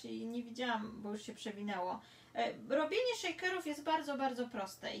komentarz i nie widziałam, bo już się przewinęło. Robienie shakerów jest bardzo, bardzo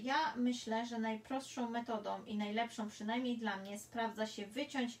proste. Ja myślę, że najprostszą metodą i najlepszą, przynajmniej dla mnie, sprawdza się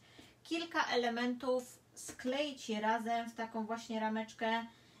wyciąć kilka elementów, skleić je razem w taką właśnie rameczkę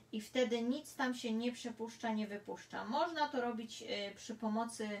i wtedy nic tam się nie przepuszcza, nie wypuszcza. Można to robić przy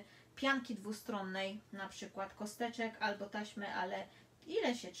pomocy pianki dwustronnej, na przykład kosteczek albo taśmy, ale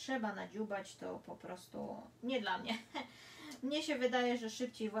ile się trzeba nadziubać, to po prostu nie dla mnie. Mnie się wydaje, że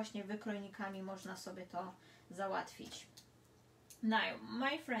szybciej właśnie wykrojnikami można sobie to załatwić. Now,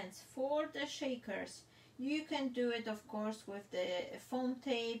 my friends, for the shakers, you can do it, of course, with the foam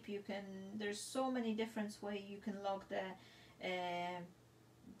tape. You can. There's so many different ways you can lock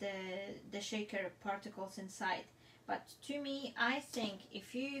the shaker particles inside. But to me, I think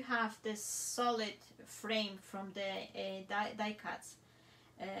if you have this solid frame from the die cuts,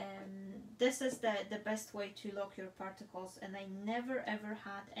 this is the best way to lock your particles. And I never ever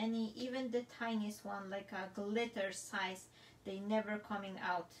had any, even the tiniest one, like a glitter size, they never coming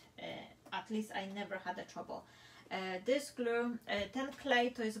out. At least I never had a trouble. This glue, ten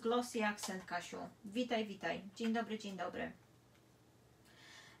klej to jest Glossy Accent, Kasiu. Witaj, witaj. Dzień dobry, dzień dobry.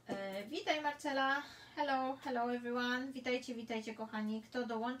 Witaj, Marcela. Hello, hello everyone. Witajcie, witajcie, kochani. Kto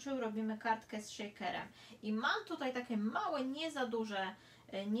dołączył, robimy kartkę z shakerem. I mam tutaj takie małe, nie za duże,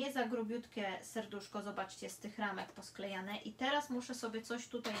 nie za grubiutkie serduszko, zobaczcie, z tych ramek posklejane. I teraz muszę sobie coś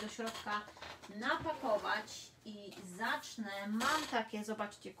tutaj do środka napakować i zacznę. Mam takie,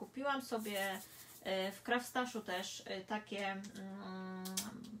 zobaczcie, kupiłam sobie w Craftstaszu też takie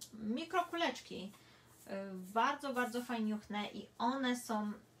mikrokuleczki. Bardzo, bardzo fajniuchne i one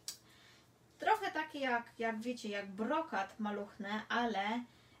są trochę takie jak wiecie, jak brokat maluchne, ale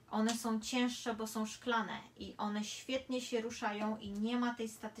one są cięższe, bo są szklane i one świetnie się ruszają i nie ma tej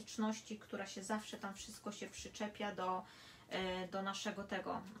statyczności, która się zawsze tam wszystko się przyczepia do naszego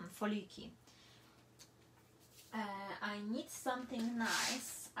tego foliki. I need something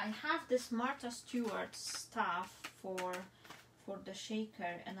nice. I have this Martha Stewart stuff for the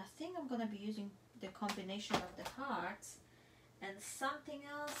shaker, and I think I'm gonna be using the combination of the hearts and something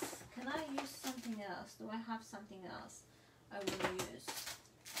else. Can I use something else? Do I have something else I will use?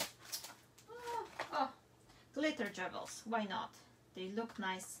 Oh, glitter juggles. Why not? They look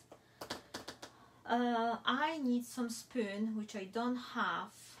nice. I need some spoon, which I don't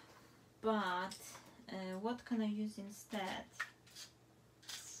have, but what can I use instead?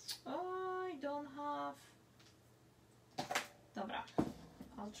 Oh, I don't have. Dobra,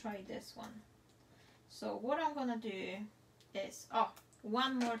 I'll try this one. So what I'm gonna do is,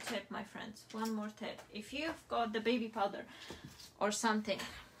 one more tip, my friends, one more tip. If you've got the baby powder or something,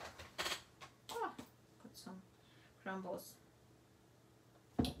 got some crumbles.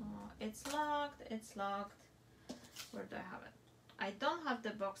 It's locked, it's locked. Where do I have it? I don't have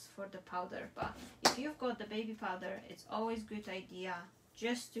the box for the powder, but if you've got the baby powder, it's always good idea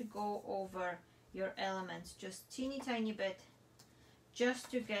just to go over your elements, just teeny tiny bit,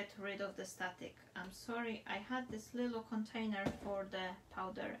 just to get rid of the static. I'm sorry, I had this little container for the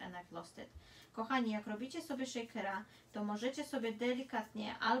powder and I've lost it. Kochani, jak robicie sobie shakera, to możecie sobie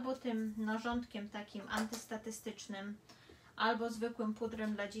delikatnie albo tym narządkiem takim antystatystycznym, albo zwykłym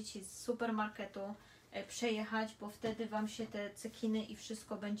pudrem dla dzieci z supermarketu przejechać, bo wtedy Wam się te cekiny i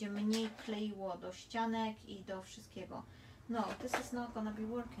wszystko będzie mniej kleiło do ścianek i do wszystkiego. No, this is not gonna be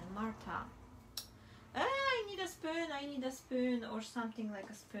working, Marta. I need a spoon or something like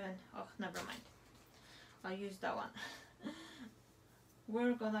a spoon. Oh, never mind. I'll use that one.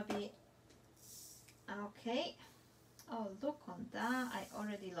 We're gonna be okay. Oh, look on that. I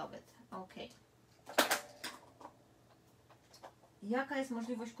already love it. Okay. Jaka jest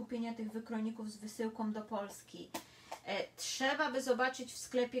możliwość kupienia tych wykrojników z wysyłką do Polski? Trzeba by zobaczyć w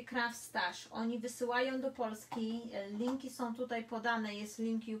sklepie Craftsstash. Oni wysyłają do Polski. Linki są tutaj podane. Jest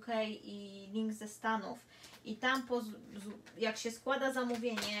link UK i link ze Stanów. I tam jak się składa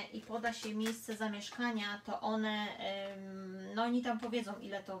zamówienie i poda się miejsce zamieszkania, to one, no oni tam powiedzą,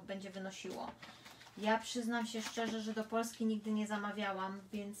 ile to będzie wynosiło. Ja przyznam się szczerze, że do Polski nigdy nie zamawiałam,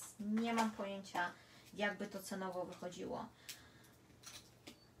 więc nie mam pojęcia, jakby to cenowo wychodziło.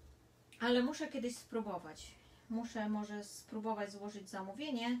 Ale muszę kiedyś spróbować. Muszę może spróbować złożyć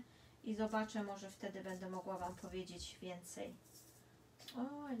zamówienie i zobaczę, może wtedy będę mogła Wam powiedzieć więcej.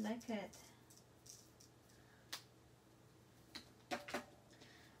 Oh, I like it.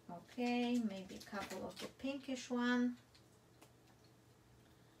 Okay, maybe a couple of the pinkish one.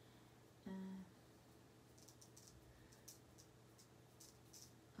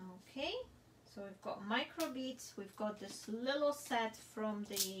 Okay. So we've got micro beads, we've got this little set from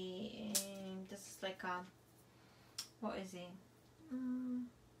the, this is like a, what is it?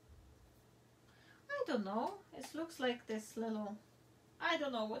 I don't know, it looks like this little, I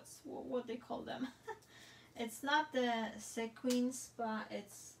don't know what they call them. It's not the sequins, but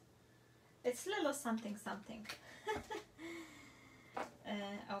it's little something something.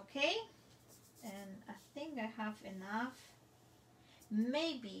 Okay, and I think I have enough.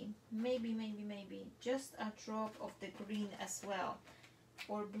 Maybe just a drop of the green as well,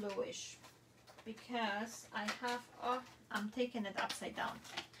 or bluish, because I have, oh, I'm taking it upside down,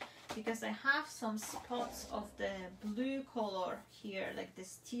 because I have some spots of the blue color here, like the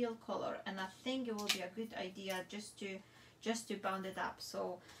steel color, and I think it will be a good idea just to bound it up.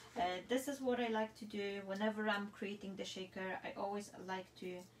 So this is what I like to do whenever I'm creating the shaker. I always like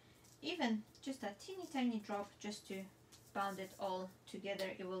to, even just a teeny tiny drop, just to bound it all together.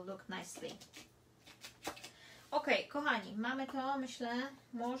 It will look nicely. Ok, kochani, mamy to, myślę,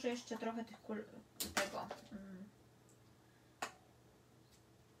 może jeszcze trochę tego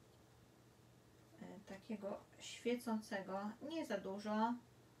takiego świecącego, nie za dużo,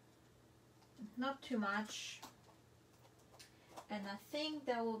 not too much, and I think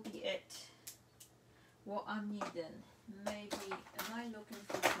that will be it, what I'm needing. Maybe, am I looking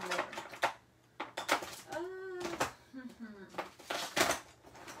for more?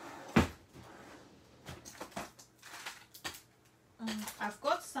 I've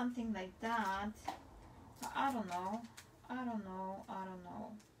got something like that, but I don't know.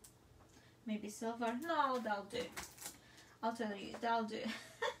 Maybe silver? No, that'll do. I'll tell you, that'll do.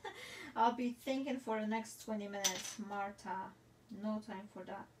 I'll be thinking for the next 20 minutes, Marta. No time for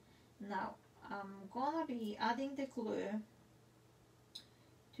that. Now, I'm gonna be adding the glue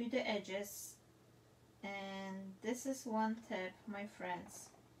to the edges, and this is one tip, my friends,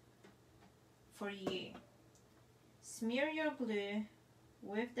 for you. Smear your glue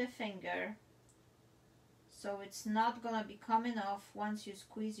with the finger so it's not gonna be coming off once you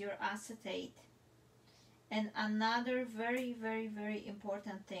squeeze your acetate. And another very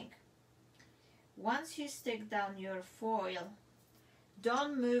important thing, once you stick down your foil,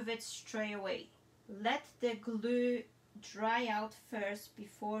 don't move it straight away. Let the glue dry out first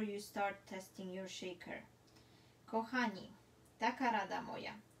before you start testing your shaker. Kochani, taka rada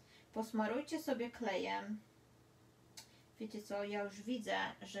moja, posmarujcie sobie klejem. Wiecie co, ja już widzę,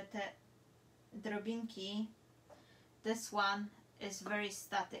 że te drobinki, this one is very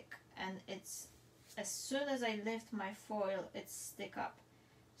static, and it's, as soon as I lift my foil, it's stick up.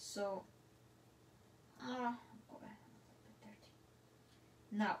 So,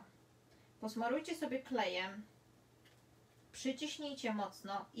 now, posmarujcie sobie klejem, przyciśnijcie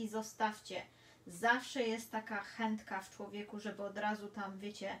mocno i zostawcie. Zawsze jest taka chętka w człowieku, żeby od razu tam,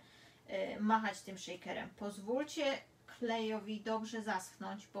 wiecie, machać tym shakerem. Pozwólcie klejowi dobrze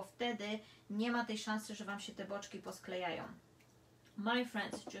zaschnąć, bo wtedy nie ma tej szansy, że wam się te boczki posklejają. My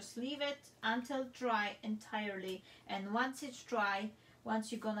friends, just leave it until dry entirely, and once it's dry,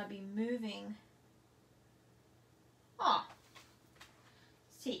 once you're gonna be moving,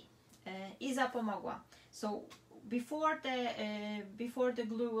 see, Iza pomogła. So before the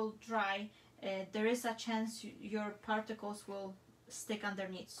glue will dry, there is a chance your particles will stick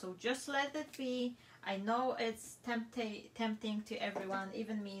underneath. So just let it be. I know it's tempting to everyone,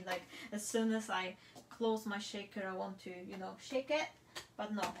 even me, like as soon as I close my shaker I want to, you know, shake it,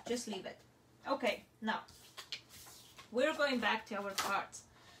 but no, just leave it. Okay, now we're going back to our cards.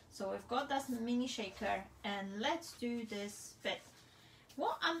 So we've got this mini shaker, and let's do this bit.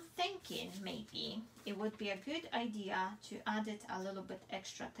 What I'm thinking, maybe it would be a good idea to add it a little bit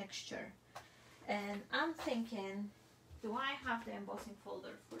extra texture, and I'm thinking, do I have the embossing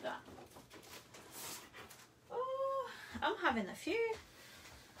folder for that? Oh, I'm having a few.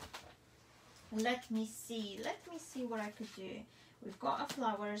 Let me see what I could do. We've got a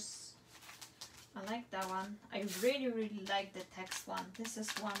flowers. I like that one. I really like the text one. This is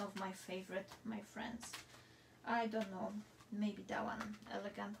one of my favorite, my friends. I don't know, maybe that one,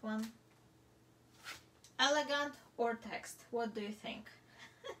 elegant one. Elegant or text, what do you think?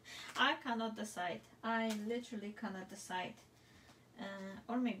 I cannot decide. I literally cannot decide.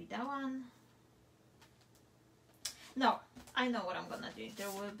 Or maybe that one. No, I know what I'm gonna do. There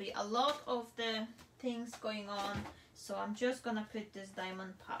will be a lot of the things going on, so I'm just gonna put this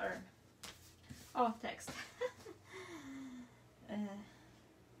diamond pattern. Oh, text.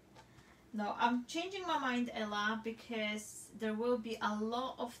 No, I'm changing my mind, Ella, because there will be a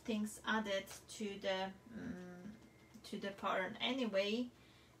lot of things added to the pattern anyway.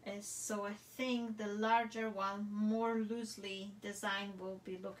 So I think the larger one, more loosely designed, will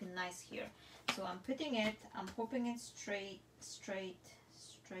be looking nice here. So I'm putting it, I'm hoping it's straight.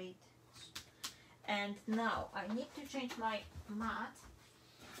 And now I need to change my mat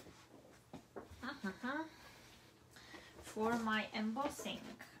for my embossing.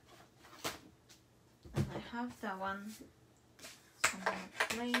 And I have that one. So I'm going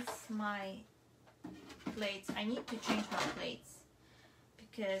to place my plates. I need to change my plates.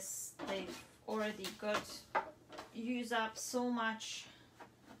 because they've already got used up so much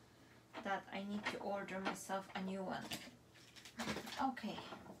that I need to order myself a new one. Okay,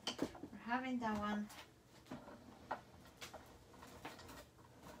 we're having that one.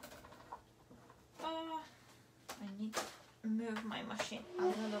 I need to move my machine a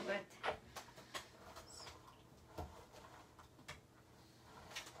little bit.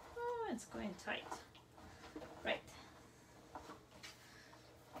 Oh, it's going tight. Right.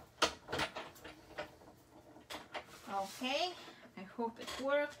 Okay, I hope it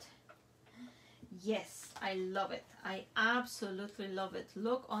worked. Yes, I love it. I absolutely love it.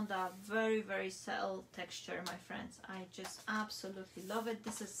 Look on that very, very subtle texture, my friends. I just absolutely love it.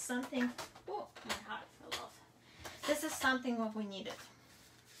 This is something... Oh, my heart fell off. This is something what we needed.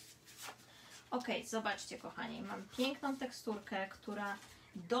 Ok, zobaczcie kochani, mam piękną teksturkę, która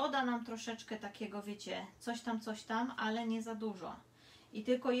doda nam troszeczkę takiego, wiecie, coś tam, ale nie za dużo. I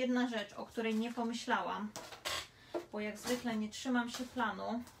tylko jedna rzecz, o której nie pomyślałam, bo jak zwykle nie trzymam się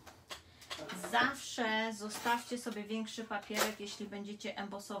planu. Zawsze zostawcie sobie większy papierek, jeśli będziecie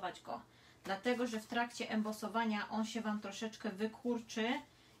embosować go. Dlatego, że w trakcie embosowania on się Wam troszeczkę wykurczy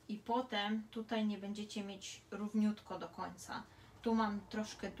i potem tutaj nie będziecie mieć równiutko do końca. Tu mam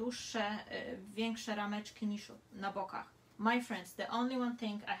troszkę dłuższe, większe rameczki niż na bokach. My friends, the only one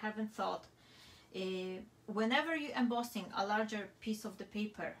thing I haven't thought, whenever you're embossing a larger piece of the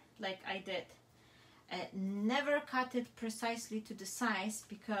paper, like I did, never cut it precisely to the size,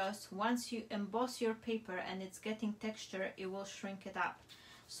 because once you emboss your paper and it's getting texture, it will shrink it up.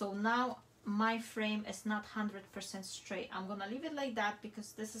 So now my frame is not 100% straight. I'm gonna leave it like that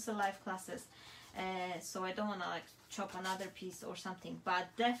because this is a live classes, so I don't wanna like chop another piece or something, but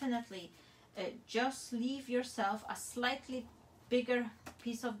definitely just leave yourself a slightly bigger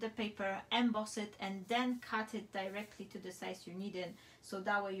piece of the paper, emboss it, and then cut it directly to the size you need it, so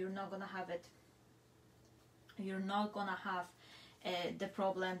that way you're not gonna have the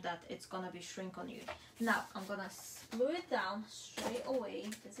problem that it's gonna be shrink on you. Now I'm gonna glue it down straight away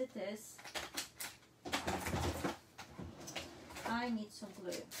as it is. I need some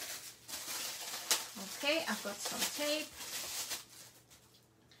glue. Okay, I've got some tape,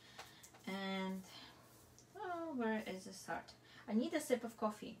 and oh, where is the start? I need a sip of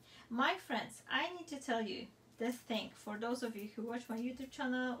coffee. My friends, I need to tell you this thing, for those of you who watch my YouTube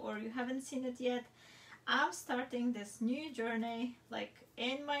channel or you haven't seen it yet. I'm starting this new journey, like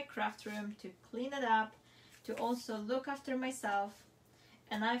in my craft room, to clean it up, to also look after myself,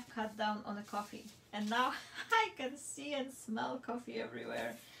 and I've cut down on the coffee, and now I can see and smell coffee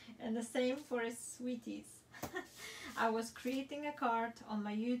everywhere, and the same for his sweeties. I was creating a card on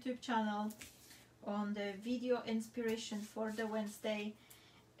my YouTube channel on the video inspiration for the Wednesday,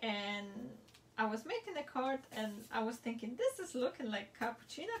 and I was making a card and I was thinking, this is looking like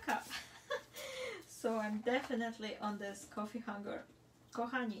cappuccino cup. So I'm definitely on this coffee hunger.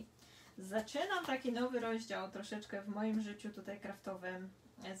 Kochani, zaczynam taki nowy rozdział troszeczkę w moim życiu tutaj craftowym.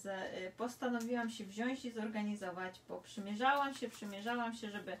 Postanowiłam się wziąć i zorganizować, bo przymierzałam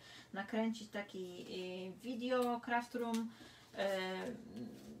się, żeby nakręcić taki video craft room,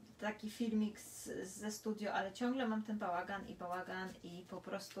 taki filmik ze studio, ale ciągle mam ten bałagan i po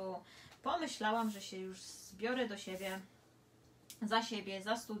prostu pomyślałam, że się już zbiorę do siebie,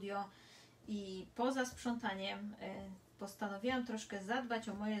 za studio. I poza sprzątaniem postanowiłam troszkę zadbać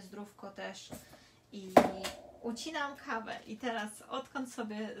o moje zdrówko też i ucinam kawę. I teraz, odkąd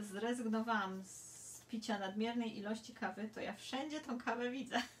sobie zrezygnowałam z picia nadmiernej ilości kawy, to ja wszędzie tą kawę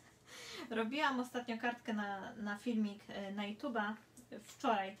widzę. Robiłam ostatnio kartkę na filmik na YouTube'a,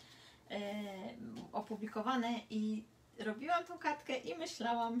 wczoraj opublikowany, i robiłam tą kartkę i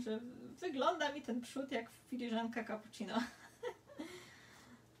myślałam, że wygląda mi ten przód jak filiżanka cappuccino.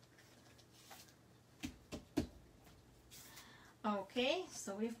 Okay,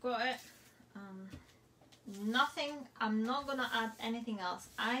 so we've got it. I'm not gonna add anything else.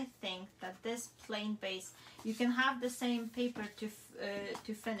 I think that this plain base, you can have the same paper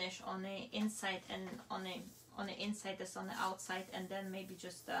to finish on the inside and on the inside as on the outside, and then maybe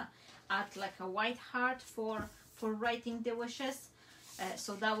just add like a white heart for writing the wishes.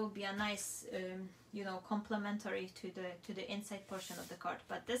 So that would be a nice, you know, complementary to the inside portion of the card.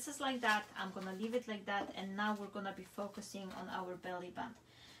 But this is like that. I'm gonna leave it like that, and now we're gonna be focusing on our belly band.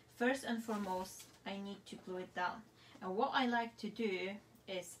 First and foremost, I need to glue it down. And what I like to do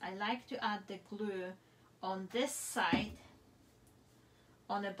is I like to add the glue on this side,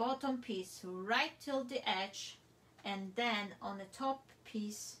 on the bottom piece right till the edge, and then on the top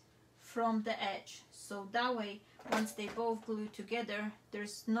piece from the edge. So that way, once they both glue together,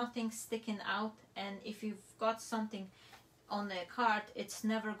 there's nothing sticking out, and if you've got something on the card, it's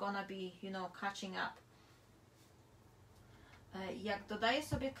never gonna be, you know, catching up. Jak dodaję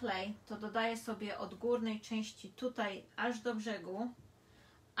sobie klej, to dodaję sobie od górnej części tutaj aż do brzegu,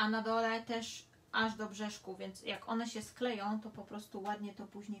 a na dole też aż do brzeszku, więc jak one się skleją, to po prostu ładnie to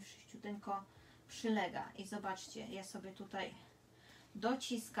później wszyściuteńko przylega. I zobaczcie, ja sobie tutaj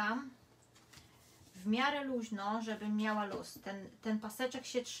dociskam w miarę luźno, żebym miała luz. Ten paseczek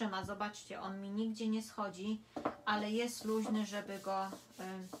się trzyma, zobaczcie, on mi nigdzie nie schodzi, ale jest luźny, żeby go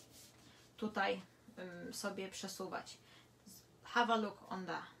tutaj sobie przesuwać. Have a look on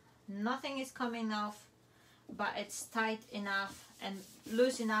that. Nothing is coming off, but it's tight enough and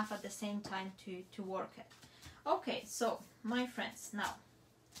loose enough at the same time to work it. Okay, so my friends, now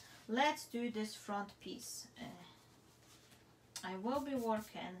let's do this front piece. I will be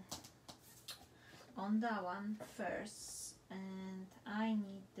working on that one first, and I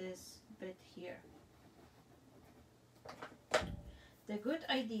need this bit here. The good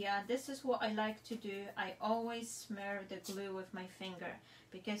idea, this is what I like to do, I always smear the glue with my finger,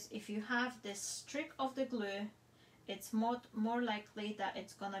 because if you have this streak of the glue, it's more likely that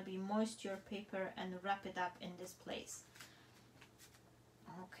it's gonna be moist your paper and wrap it up in this place.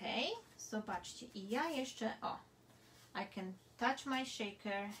 Okay, zobaczcie, i ja jeszcze, I can touch my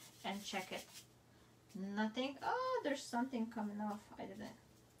shaker and check it. Nothing. Oh, there's something coming off. I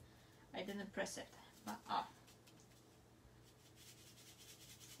didn't press it, but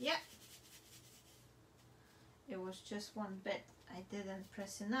yeah, it was just one bit. I didn't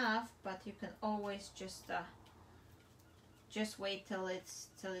press enough, but you can always just wait till it's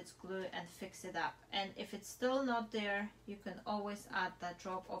glue and fix it up. And if it's still not there, you can always add that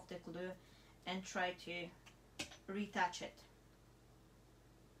drop of the glue and try to retouch it.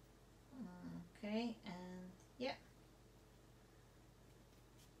 Okay, and yeah,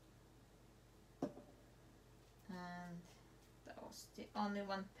 and that was the only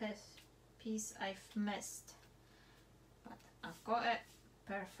one piece I've missed, but I've got it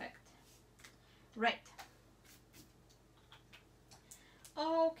perfect. Right,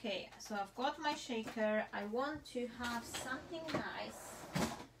 okay, so I've got my shaker. I want to have something nice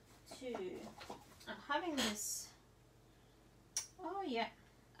I'm having this,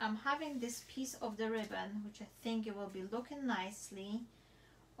 I'm having this piece of the ribbon, which I think it will be looking nicely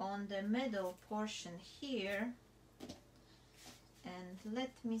on the middle portion here. And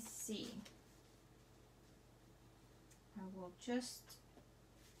let me see, I will just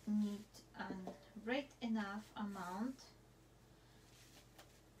need a right enough amount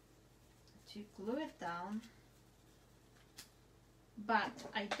to glue it down, but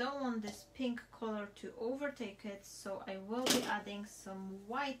I don't want this pink color to overtake it, so I will be adding some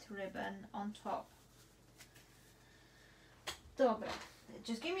white ribbon on top. Dobra,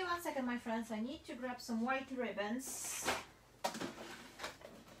 just give me 1 second, my friends. I need to grab some white ribbons.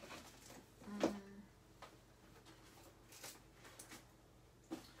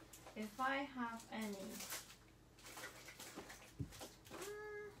 If I have any.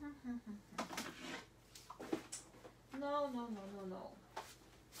 No.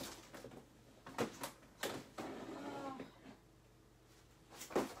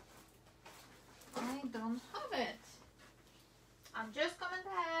 I don't have it. I'm just coming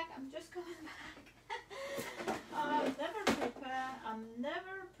back. I'm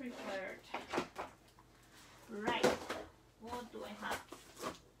never prepared. Right, what do I have?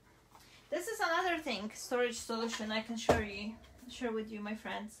 This is another thing, storage solution I can share with you, my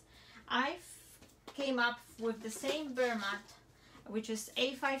friends. I've came up with the same burr mat, which is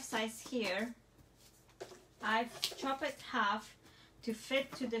A5 size here. I've chopped it half to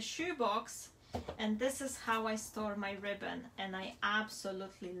fit to the shoebox, and this is how I store my ribbon, and I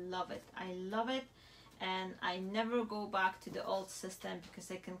absolutely love it. I love it, and I never go back to the old system because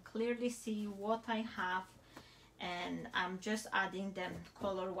I can clearly see what I have, and I'm just adding them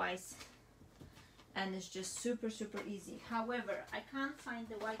color wise, and it's just super easy. However, I can't find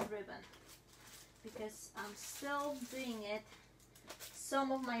the white ribbon because I'm still doing it.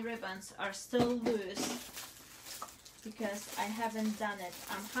 Some of my ribbons are still loose because I haven't done it.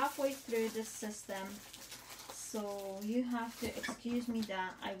 I'm halfway through this system, so you have to excuse me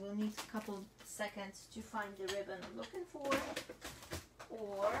that I will need a couple seconds to find the ribbon I'm looking for,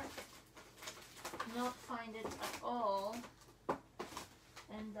 or not find it at all,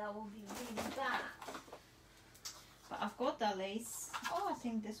 and that will be really bad. But I've got that lace. Oh, I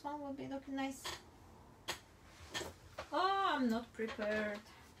think this one will be looking nice. Oh, I'm not prepared.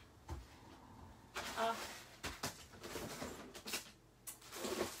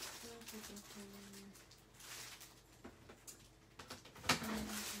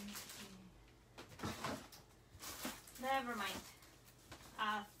 Never mind.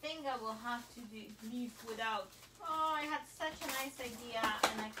 will have to leave without. Oh, I had such a nice idea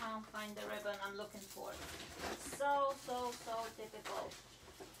and I can't find the ribbon I'm looking for. So typical.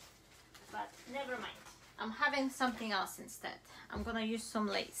 But never mind. I'm having something else instead. I'm gonna use some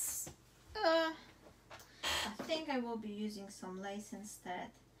lace. I think I will be using some lace instead,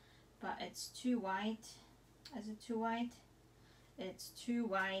 but it's too white. Is it too white? It's too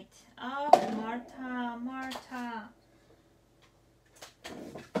white. Oh, Marta.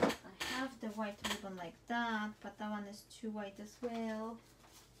 I have the white ribbon like that, but that one is too white as well.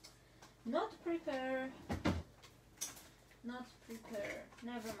 Not prepared.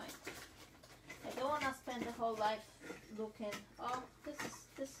 Never mind. I don't want to spend the whole life looking. Oh, this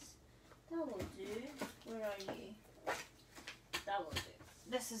is, that will do. Where are you? That will do.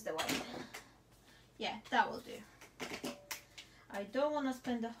 This is the white. Yeah, that will do. I don't want to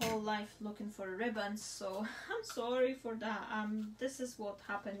spend the whole life looking for ribbons, so I'm sorry for that. This is what's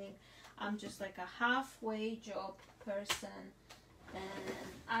happening. I'm just like a halfway job person, and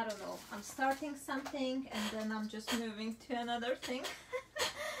I don't know. I'm starting something and then I'm just moving to another thing.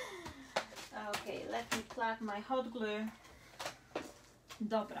 Okay, let me plug my hot glue.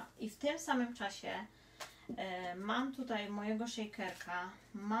 Dobra, i w tym samym czasie mam tutaj mojego shakerka,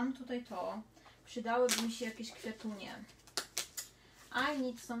 mam tutaj to. Przydałyby mi się jakieś kwiatunie. I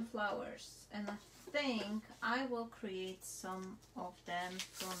need some flowers and I think I will create some of them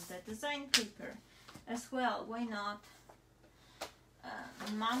from the design paper as well. Why not?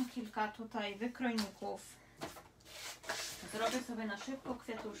 Mam kilka tutaj wykrojników. Zrobię sobie na szybko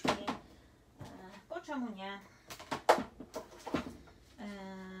kwiatuszki. Bo czemu nie?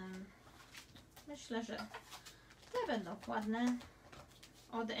 Myślę, że te będą ładne.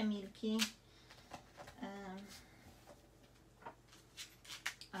 Od Emilki.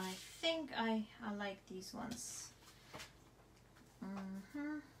 I think I like these ones.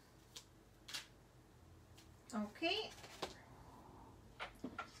 Okay.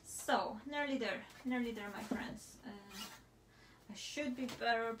 So, nearly there, my friends. I should be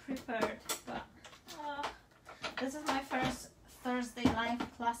better prepared, but this is my first Thursday live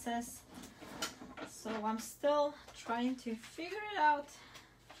classes, so I'm still trying to figure it out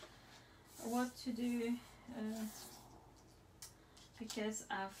what to do, because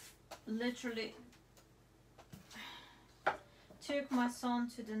I've literally took my son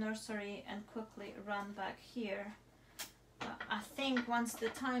to the nursery and quickly run back here. I think once the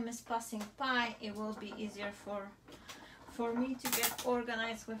time is passing by, it will be easier for me to get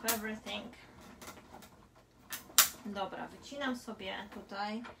organized with everything. Dobra, wycinam sobie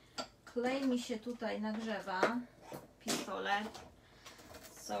tutaj. Klej mi się tutaj nagrzewa. Pistolet.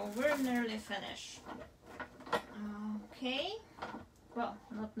 So we're nearly finished. Okay. Well,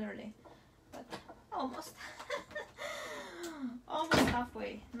 not nearly, but almost. Almost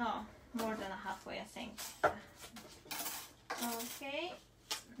halfway. No, more than halfway, I think. Okay.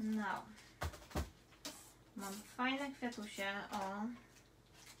 Now. Mam fajne kwiatusie, o,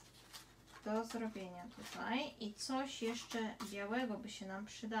 do zrobienia tutaj i coś jeszcze białego by się nam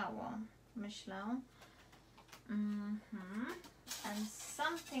przydało, myślę. And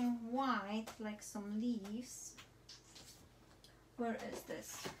something white, like some leaves. Where is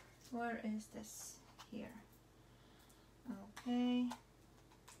this? Where is this? Here. Okay.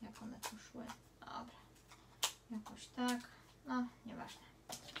 Jak one tu szły? Dobra. Jakoś tak. No, nieważne.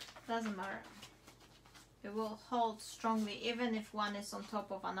 Doesn't matter. It will hold strongly even if one is on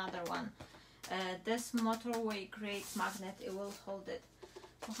top of another one. This motorway creates magnet, it will hold it.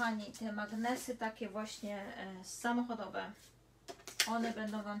 Kochani, te magnesy takie właśnie samochodowe, one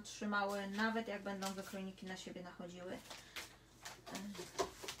będą Wam trzymały, nawet jak będą wykrojniki na siebie nachodziły.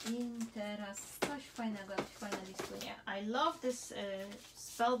 I teraz coś fajnego, coś fajne listuje. I love this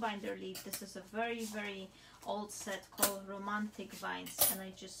spellbinder leaf. This is a very, very old set called Romantic Vines, and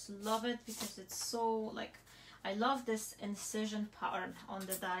I just love it because it's so like, I love this incision pattern on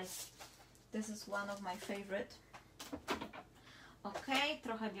the dies. This is one of my favorite. Okay,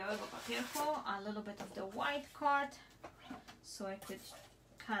 trochę białego papierku, a little bit of the white card, so I could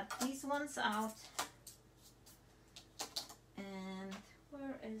cut these ones out. And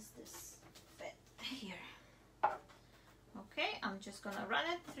where is this bit? Here. Okay, I'm just gonna run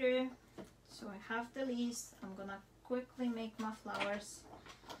it through. So I have the leaves. I'm gonna quickly make my flowers,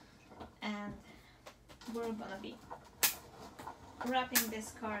 and we're gonna be wrapping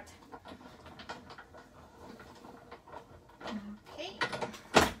this card. Okay,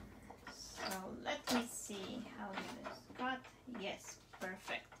 so let me see how this got. Yes,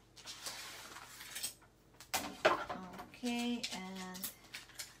 perfect. Okay, and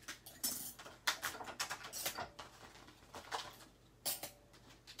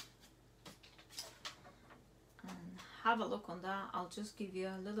have a look on that, I'll just give you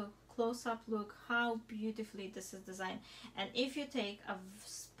a little close-up look how beautifully this is designed. And if you take a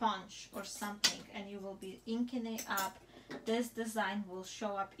sponge or something and you will be inking it up, this design will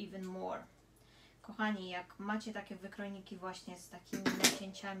show up even more. Kochani, jak macie takie wykrojniki właśnie z takimi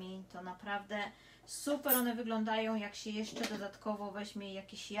nacięciami, to naprawdę super one wyglądają, jak się jeszcze dodatkowo weźmie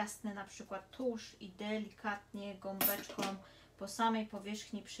jakiś jasny na przykład tusz i delikatnie gąbeczką po samej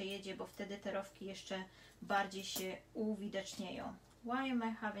powierzchni przejedzie, bo wtedy te rowki jeszcze bardziej się uwidacznieją. Why am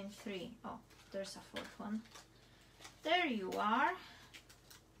I having three? Oh, there's a fourth one. There you are.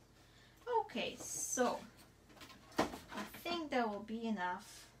 Okay, so I think that will be enough,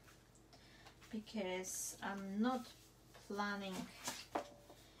 because I'm not planning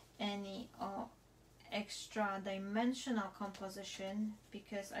any extra dimensional composition,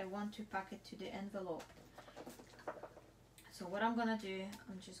 because I want to pack it to the envelope. So what I'm gonna do,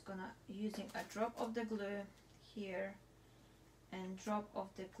 I'm just gonna using a drop of the glue here and drop of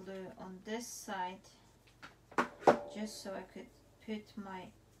the glue on this side, just so I could put my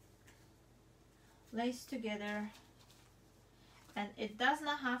lace together. And it does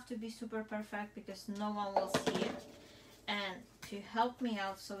not have to be super perfect, because no one will see it. And to help me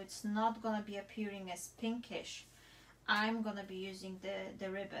out so it's not gonna be appearing as pinkish, I'm gonna be using the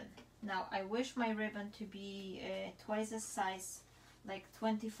ribbon. Now I wish my ribbon to be twice as size, like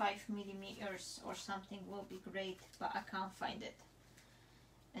 25 millimeters or something will be great, but I can't find it.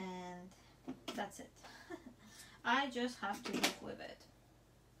 And that's it. I just have to live with it.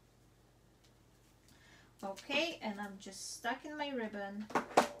 Okay, and I'm just stuck in my ribbon,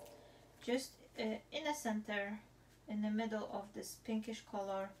 just in the center, in the middle of this pinkish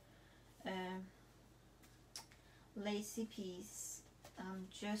color lacy piece. I'm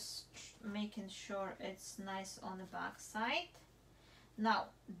just making sure it's nice on the back side. Now,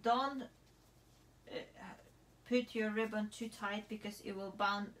 don't put your ribbon too tight, because it will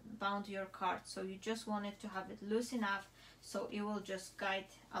bound your card. So you just want it to have it loose enough so it will just guide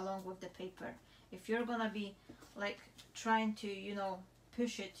along with the paper. If you're gonna be like trying to, you know,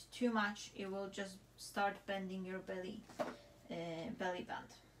 push it too much, it will just start bending your belly band.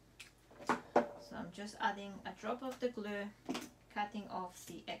 So I'm just adding a drop of the glue, cutting off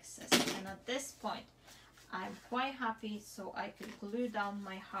the excess, and at this point I'm quite happy, so I could glue down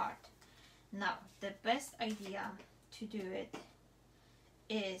my heart. Now the best idea to do it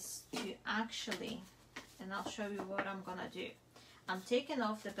is to actually, and I'll show you what I'm gonna do. I'm taking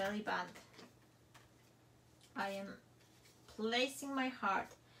off the belly band. I am placing my heart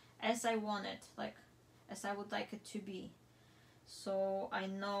as I want it, like as I would like it to be. So I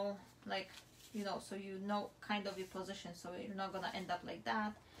know, like, you know, so you know kind of your position, so you're not gonna end up like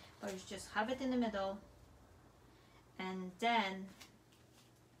that, but you just have it in the middle, and then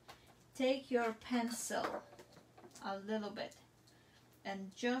take your pencil a little bit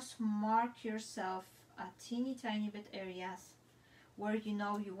and just mark yourself a teeny tiny bit areas where you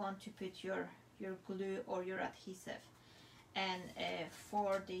know you want to put your glue or your adhesive. And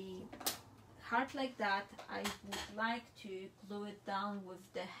for the heart like that, I would like to glue it down with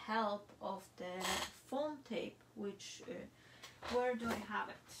the help of the foam tape, which where do I have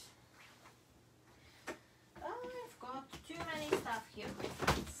it? I've got too many stuff here, my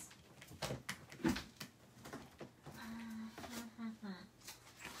friends.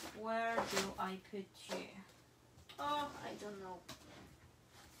 Where do I put you? Oh, I don't know.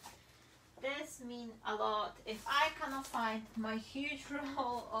 This means a lot. If I cannot find my huge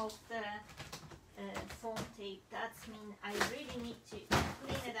roll of the foam tape, that means I really need to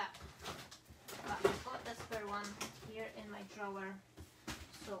clean it up. But I've got the spare one here in my drawer,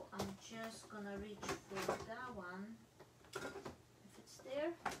 so I'm just gonna reach for that one. If it's there?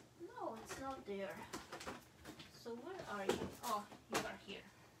 No, it's not there. So where are you? Oh, you are here.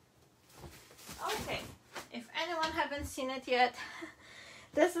 Okay, if anyone haven't seen it yet,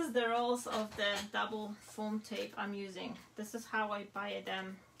 this is the rolls of the double foam tape I'm using. This is how I buy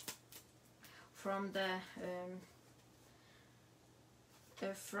them from the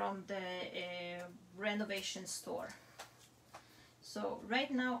renovation store. So right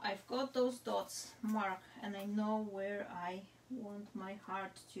now I've got those dots marked, and I know where I want my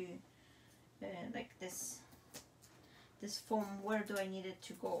heart to, like this foam, where do I need it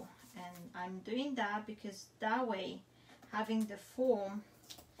to go. And I'm doing that because that way, having the foam,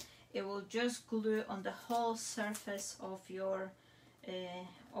 it will just glue on the whole surface of your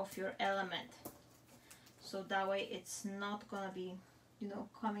element. So that way it's not gonna be, you know,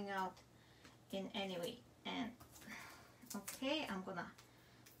 coming out in any way. And okay, I'm gonna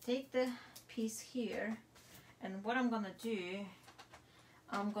take the piece here, and what I'm gonna do,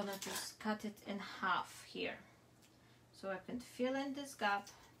 I'm gonna just cut it in half here. so I can fill in this gap,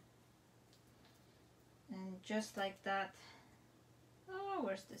 and just like that. Oh,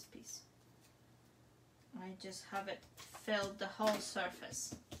 where's this piece? I just have it filled the whole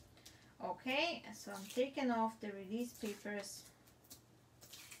surface. Okay, so I'm taking off the release papers.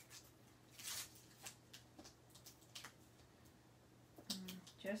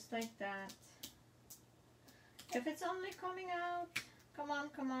 Just like that. If it's only coming out, come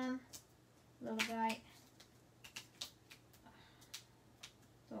on, little guy.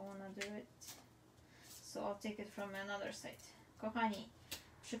 Don't wanna do it. So I'll take it from another side. Kochani,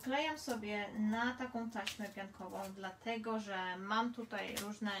 przyklejam sobie na taką taśmę piankową, dlatego że mam tutaj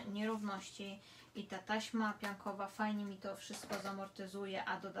różne nierówności i ta taśma piankowa fajnie mi to wszystko zamortyzuje,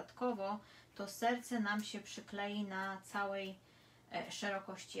 a dodatkowo to serce nam się przyklei na całej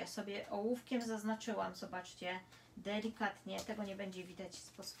szerokości. Ja sobie ołówkiem zaznaczyłam, zobaczcie, delikatnie, tego nie będzie widać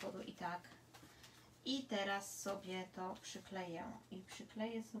spod spodu i tak. I teraz sobie to przykleję i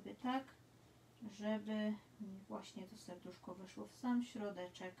przykleję sobie tak, żeby mi właśnie to serduszko wyszło w sam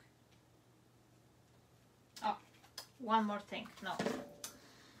środeczek. Oh, one more thing. No,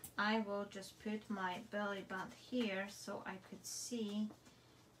 I will just put my belly band here so I could see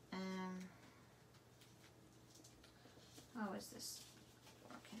how is this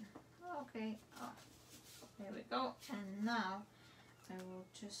working. Okay, oh, there we go. And now I will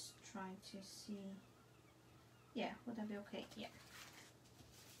just try to see, yeah, would that be okay? Yeah.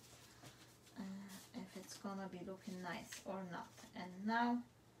 If it's gonna be looking nice or not. And now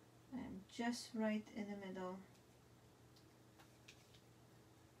I'm just right in the middle,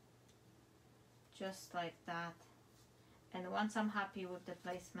 just like that. And once I'm happy with the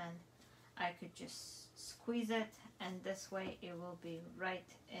placement, I could just squeeze it, and this way it will be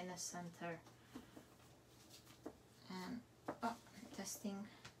right in the center. And oh, testing,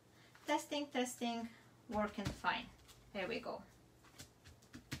 working fine. Here we go.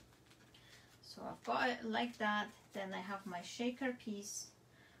 So I've got it like that. Then I have my shaker piece,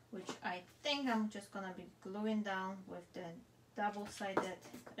 which I think I'm just gonna be gluing down with the double-sided,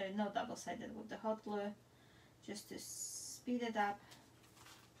 not double-sided, with the hot glue, just to speed it up.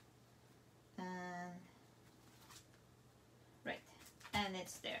 And right, and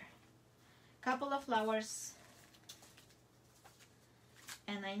it's there. Couple of flowers,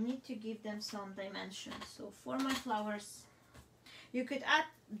 and I need to give them some dimension. So for my flowers, you could add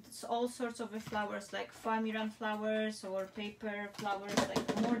all sorts of flowers, like Famiran flowers or paper flowers,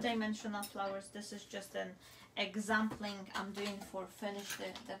 like more dimensional flowers. This is just an exampling I'm doing for finish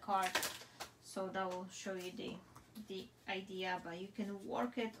the card, so that will show you the idea, but you can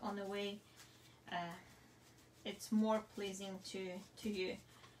work it on a way it's more pleasing to you.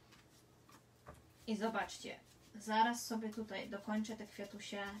 I zobaczcie, zaraz sobie tutaj dokończę te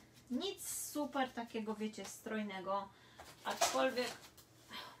kwiatusie. Nic super takiego, wiecie, strojnego, aczkolwiek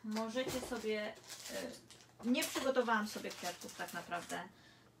możecie sobie, nie przygotowałam sobie kwiatków tak naprawdę.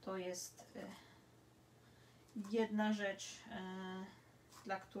 To jest jedna rzecz,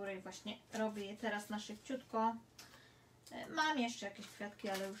 dla której właśnie robię je teraz na szybciutko. Mam jeszcze jakieś kwiatki,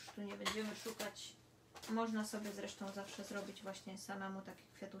 ale już tu nie będziemy szukać. Można sobie zresztą zawsze zrobić właśnie samemu takie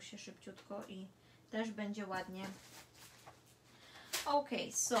kwiatusie szybciutko i też będzie ładnie.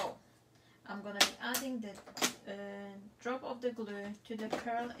 Okay, so I'm gonna be adding the drop of the glue to the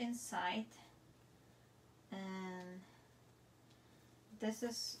pearl inside, and this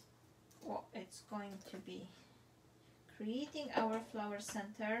is what it's going to be creating our flower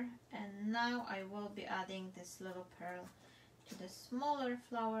center. And now I will be adding this little pearl to the smaller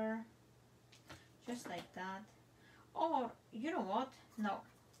flower, just like that. Or you know what, no,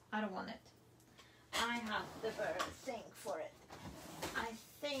 I don't want it. I have the better thing for it. I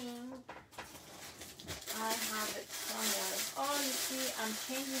think I have it somewhere. Oh, you see, I'm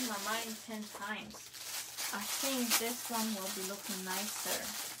changing my mind 10 times. I think this one will be looking nicer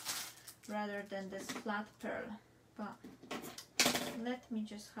rather than this flat pearl. But let me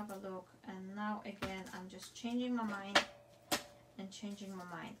just have a look. And now again, I'm just changing my mind and changing my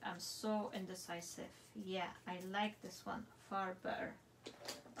mind. I'm so indecisive. Yeah, I like this one far better.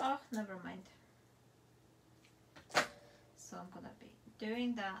 Oh, never mind. So I'm gonna be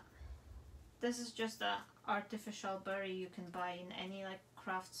doing that. This is just a artificial berry you can buy in any like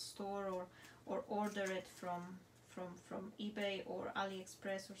craft store, or order it from eBay or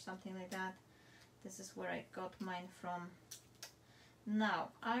AliExpress or something like that. This is where I got mine from. Now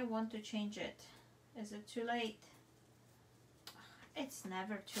I want to change it. Is it too late? It's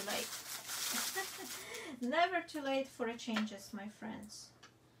never too late. Never too late for a changes, my friends.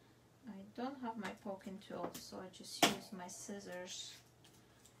 I don't have my poking tool, so I just use my scissors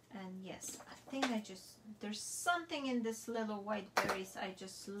And yes, I think there's something in this little white berries. I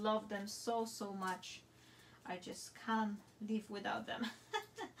just love them so much. I just can't live without them.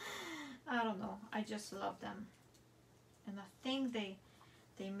 I don't know, I just love them. And I think they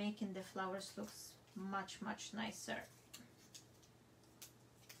making the flowers looks much nicer.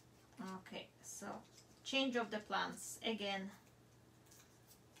 Okay, so change of the plants again.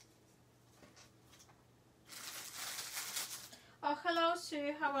 Oh, hello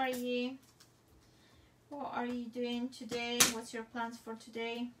Sue, how are you? What are you doing today? What's your plans for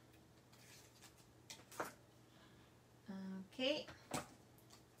today? Okay,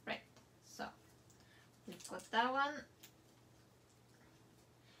 right, so we've got that one.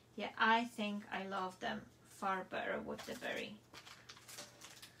 Yeah, I think I love them far better with the berry.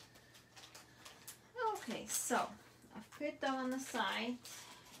 Okay, so I've put that one aside,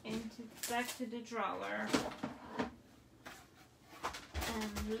 back to the drawer.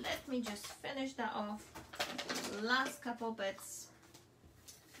 And let me just finish that off. Last couple bits.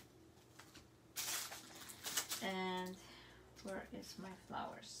 And where is my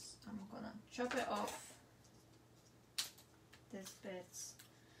flowers? I'm gonna chop it off these bits.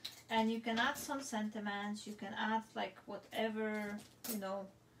 And you can add some sentiments, you can add like whatever, you know,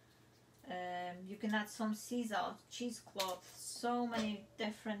 you can add some sisal, cheesecloth, so many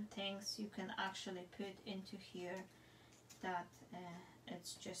different things you can actually put into here that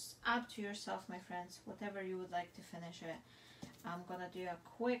it's just up to yourself, my friends, whatever you would like to finish it. I'm gonna do a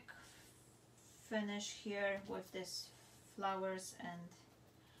quick finish here with this flowers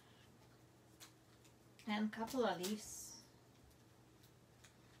and couple of leaves,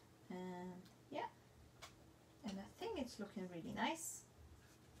 and yeah, and I think it's looking really nice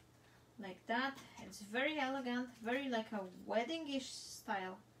like that. It's very elegant, very like a wedding-ish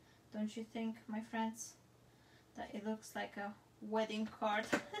style, don't you think, my friends? That it looks like a wedding card.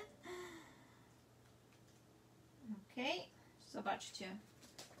 Okay, zobaczcie.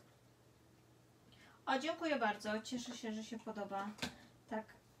 O, dziękuję bardzo, cieszę się, że się podoba. Tak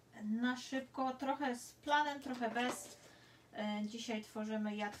na szybko, trochę z planem, trochę bez. Dzisiaj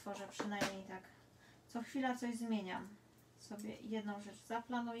tworzymy, ja tworzę przynajmniej tak. Co chwila coś zmieniam. Sobie jedną rzecz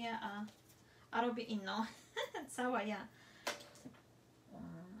zaplanuję, a robię inną. Cała ja.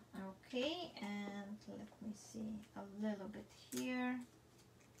 Okay, and let me see a little bit here.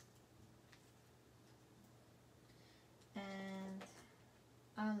 And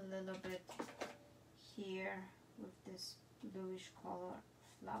a little bit here with this bluish color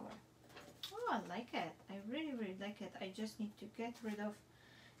flower. Oh, I like it. I really like it. I just need to get rid of,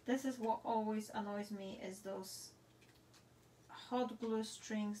 this is what always annoys me, is those hot glue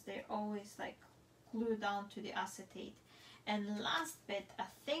strings. They're always like glued down to the acetate. And last bit, I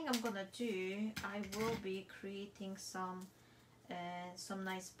think I'm gonna do, I will be creating some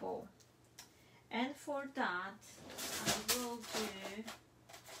nice bow. And for that, I will do,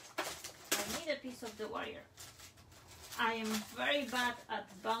 I need a piece of the wire. I am very bad at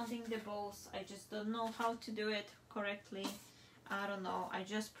bounding the bows. I just don't know how to do it correctly. I don't know. I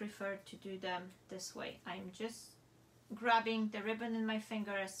just prefer to do them this way. I'm just grabbing the ribbon in my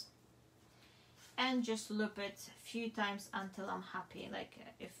fingers and just loop it a few times until I'm happy. Like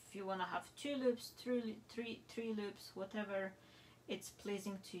if you want to have 2 loops, three loops, whatever it's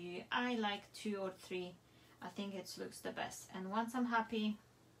pleasing to you. I like 2 or 3. I think it looks the best. And once I'm happy,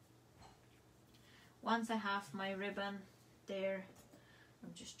 once I have my ribbon there,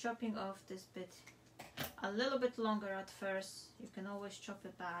 I'm just chopping off this bit a little bit longer at first. You can always chop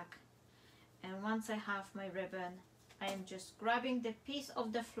it back. And once I have my ribbon, I am just grabbing the piece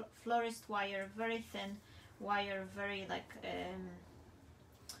of the florist wire, very thin wire, very like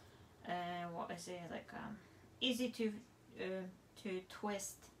what is it, like easy to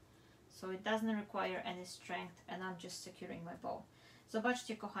twist, so it doesn't require any strength, and I'm just securing my bow.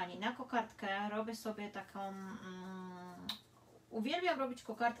 Zobaczcie, kochani, na kokardkę robię sobie taką uwielbiam robić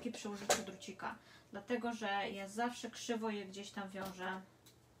kokardki przy użyciu drucika, dlatego że ja zawsze krzywo je gdzieś tam wiążę,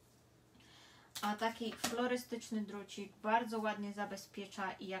 a taki florystyczny drucik bardzo ładnie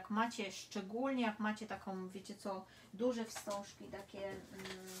zabezpiecza. I jak macie, szczególnie jak macie taką, wiecie co, duże wstążki, takie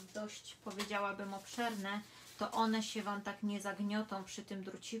dość, powiedziałabym, obszerne, to one się Wam tak nie zagniotą przy tym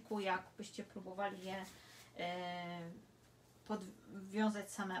druciku, jakbyście próbowali je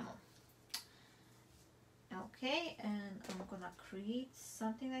podwiązać samemu. Okay, and I'm gonna create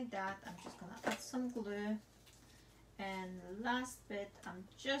something like that. I'm just gonna add some glue. And last bit, I'm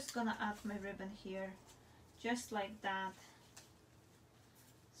just gonna add my ribbon here, just like that.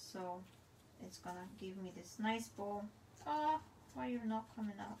 So it's gonna give me this nice bow. Oh, why you're not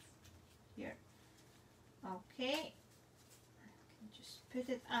coming off here? Okay, just put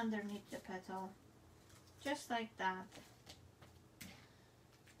it underneath the petal, just like that.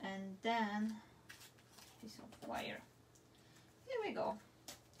 And then piece of wire. Here we go.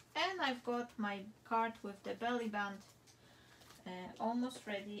 And I've got my card with the belly band almost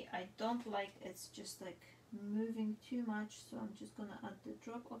ready. I don't like it's just like moving too much, so I'm just gonna add the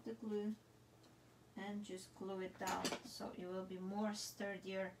drop of the glue and just glue it down so it will be more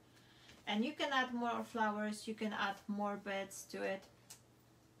sturdier. And you can add more flowers, you can add more beads to it.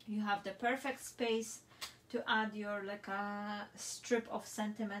 You have the perfect space to add your like a strip of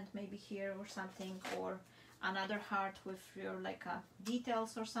sentiment maybe here or something, or another heart with your like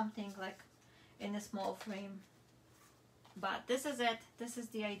details or something like in a small frame. But this is it, this is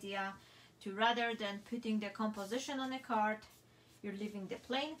the idea, to rather than putting the composition on a card, you're leaving the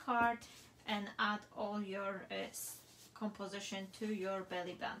plain card and add all your composition to your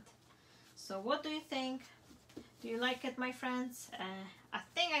belly band. So what do you think? Do you like it, my friends? I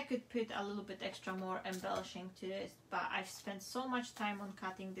think I could put a little bit extra more embellishing to this, but I've spent so much time on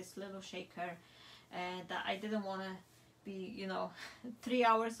cutting this little shaker that I didn't want to be, you know, 3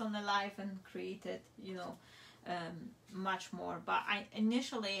 hours on the live and create it, you know, much more. But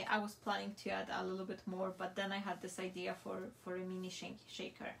initially I was planning to add a little bit more, but then I had this idea for a mini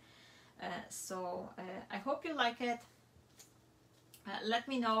shaker. So I hope you like it. Let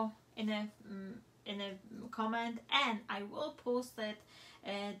me know in a comment, and I will post it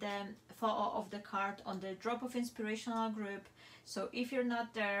the photo of the card on the Drop of Inspirational group. So if you're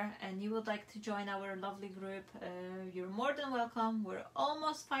not there and you would like to join our lovely group, you're more than welcome. We're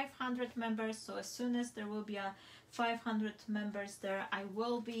almost 500 members, so as soon as there will be a 500 members there, I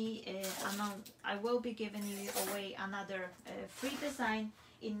will be giving you away another free design.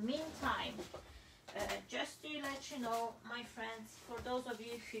 In meantime, just to let you know, my friends, for those of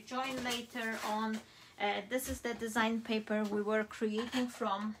you who join later on, this is the design paper we were creating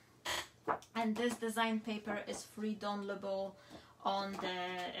from, and this design paper is free downloadable on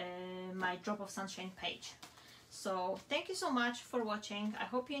the my Drop of Sunshine page. So thank you so much for watching. I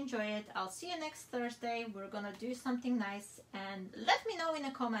hope you enjoy it. I'll see you next Thursday. We're gonna do something nice, and let me know in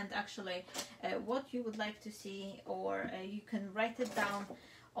a comment actually what you would like to see, or you can write it down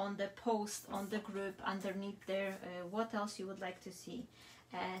on the post on the group underneath there, what else you would like to see.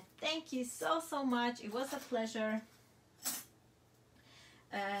 Thank you so much. It was a pleasure.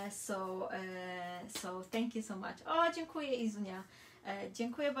 So thank you so much. O, dziękuję, Izunia.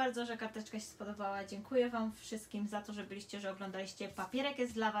 Dziękuję bardzo, że karteczka się spodobała. Dziękuję Wam wszystkim za to, że byliście, że oglądaliście. Papierek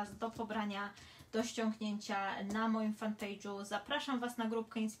jest dla Was do pobrania, do ściągnięcia na moim fanpage'u. Zapraszam Was na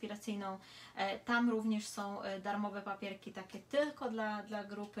grupkę inspiracyjną. Tam również są darmowe papierki, takie tylko dla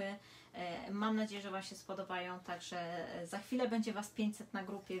grupy. Mam nadzieję, że Wam się spodobają. Także za chwilę będzie Was 500 na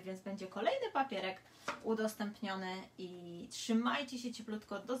grupie, więc będzie kolejny papierek udostępniony. I trzymajcie się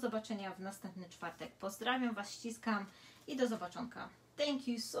cieplutko. Do zobaczenia w następny czwartek. Pozdrawiam Was, ściskam i do zobaczonka. Thank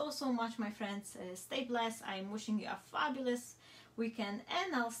you so much, my friends. Stay blessed. I'm wishing you a fabulous weekend,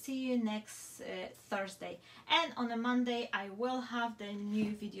 and I'll see you next Thursday. And on a Monday I will have the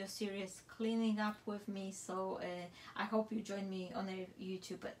new video series Cleaning Up with me, so I hope you join me on a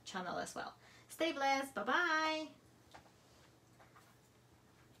YouTube channel as well. Stay blessed. Bye bye.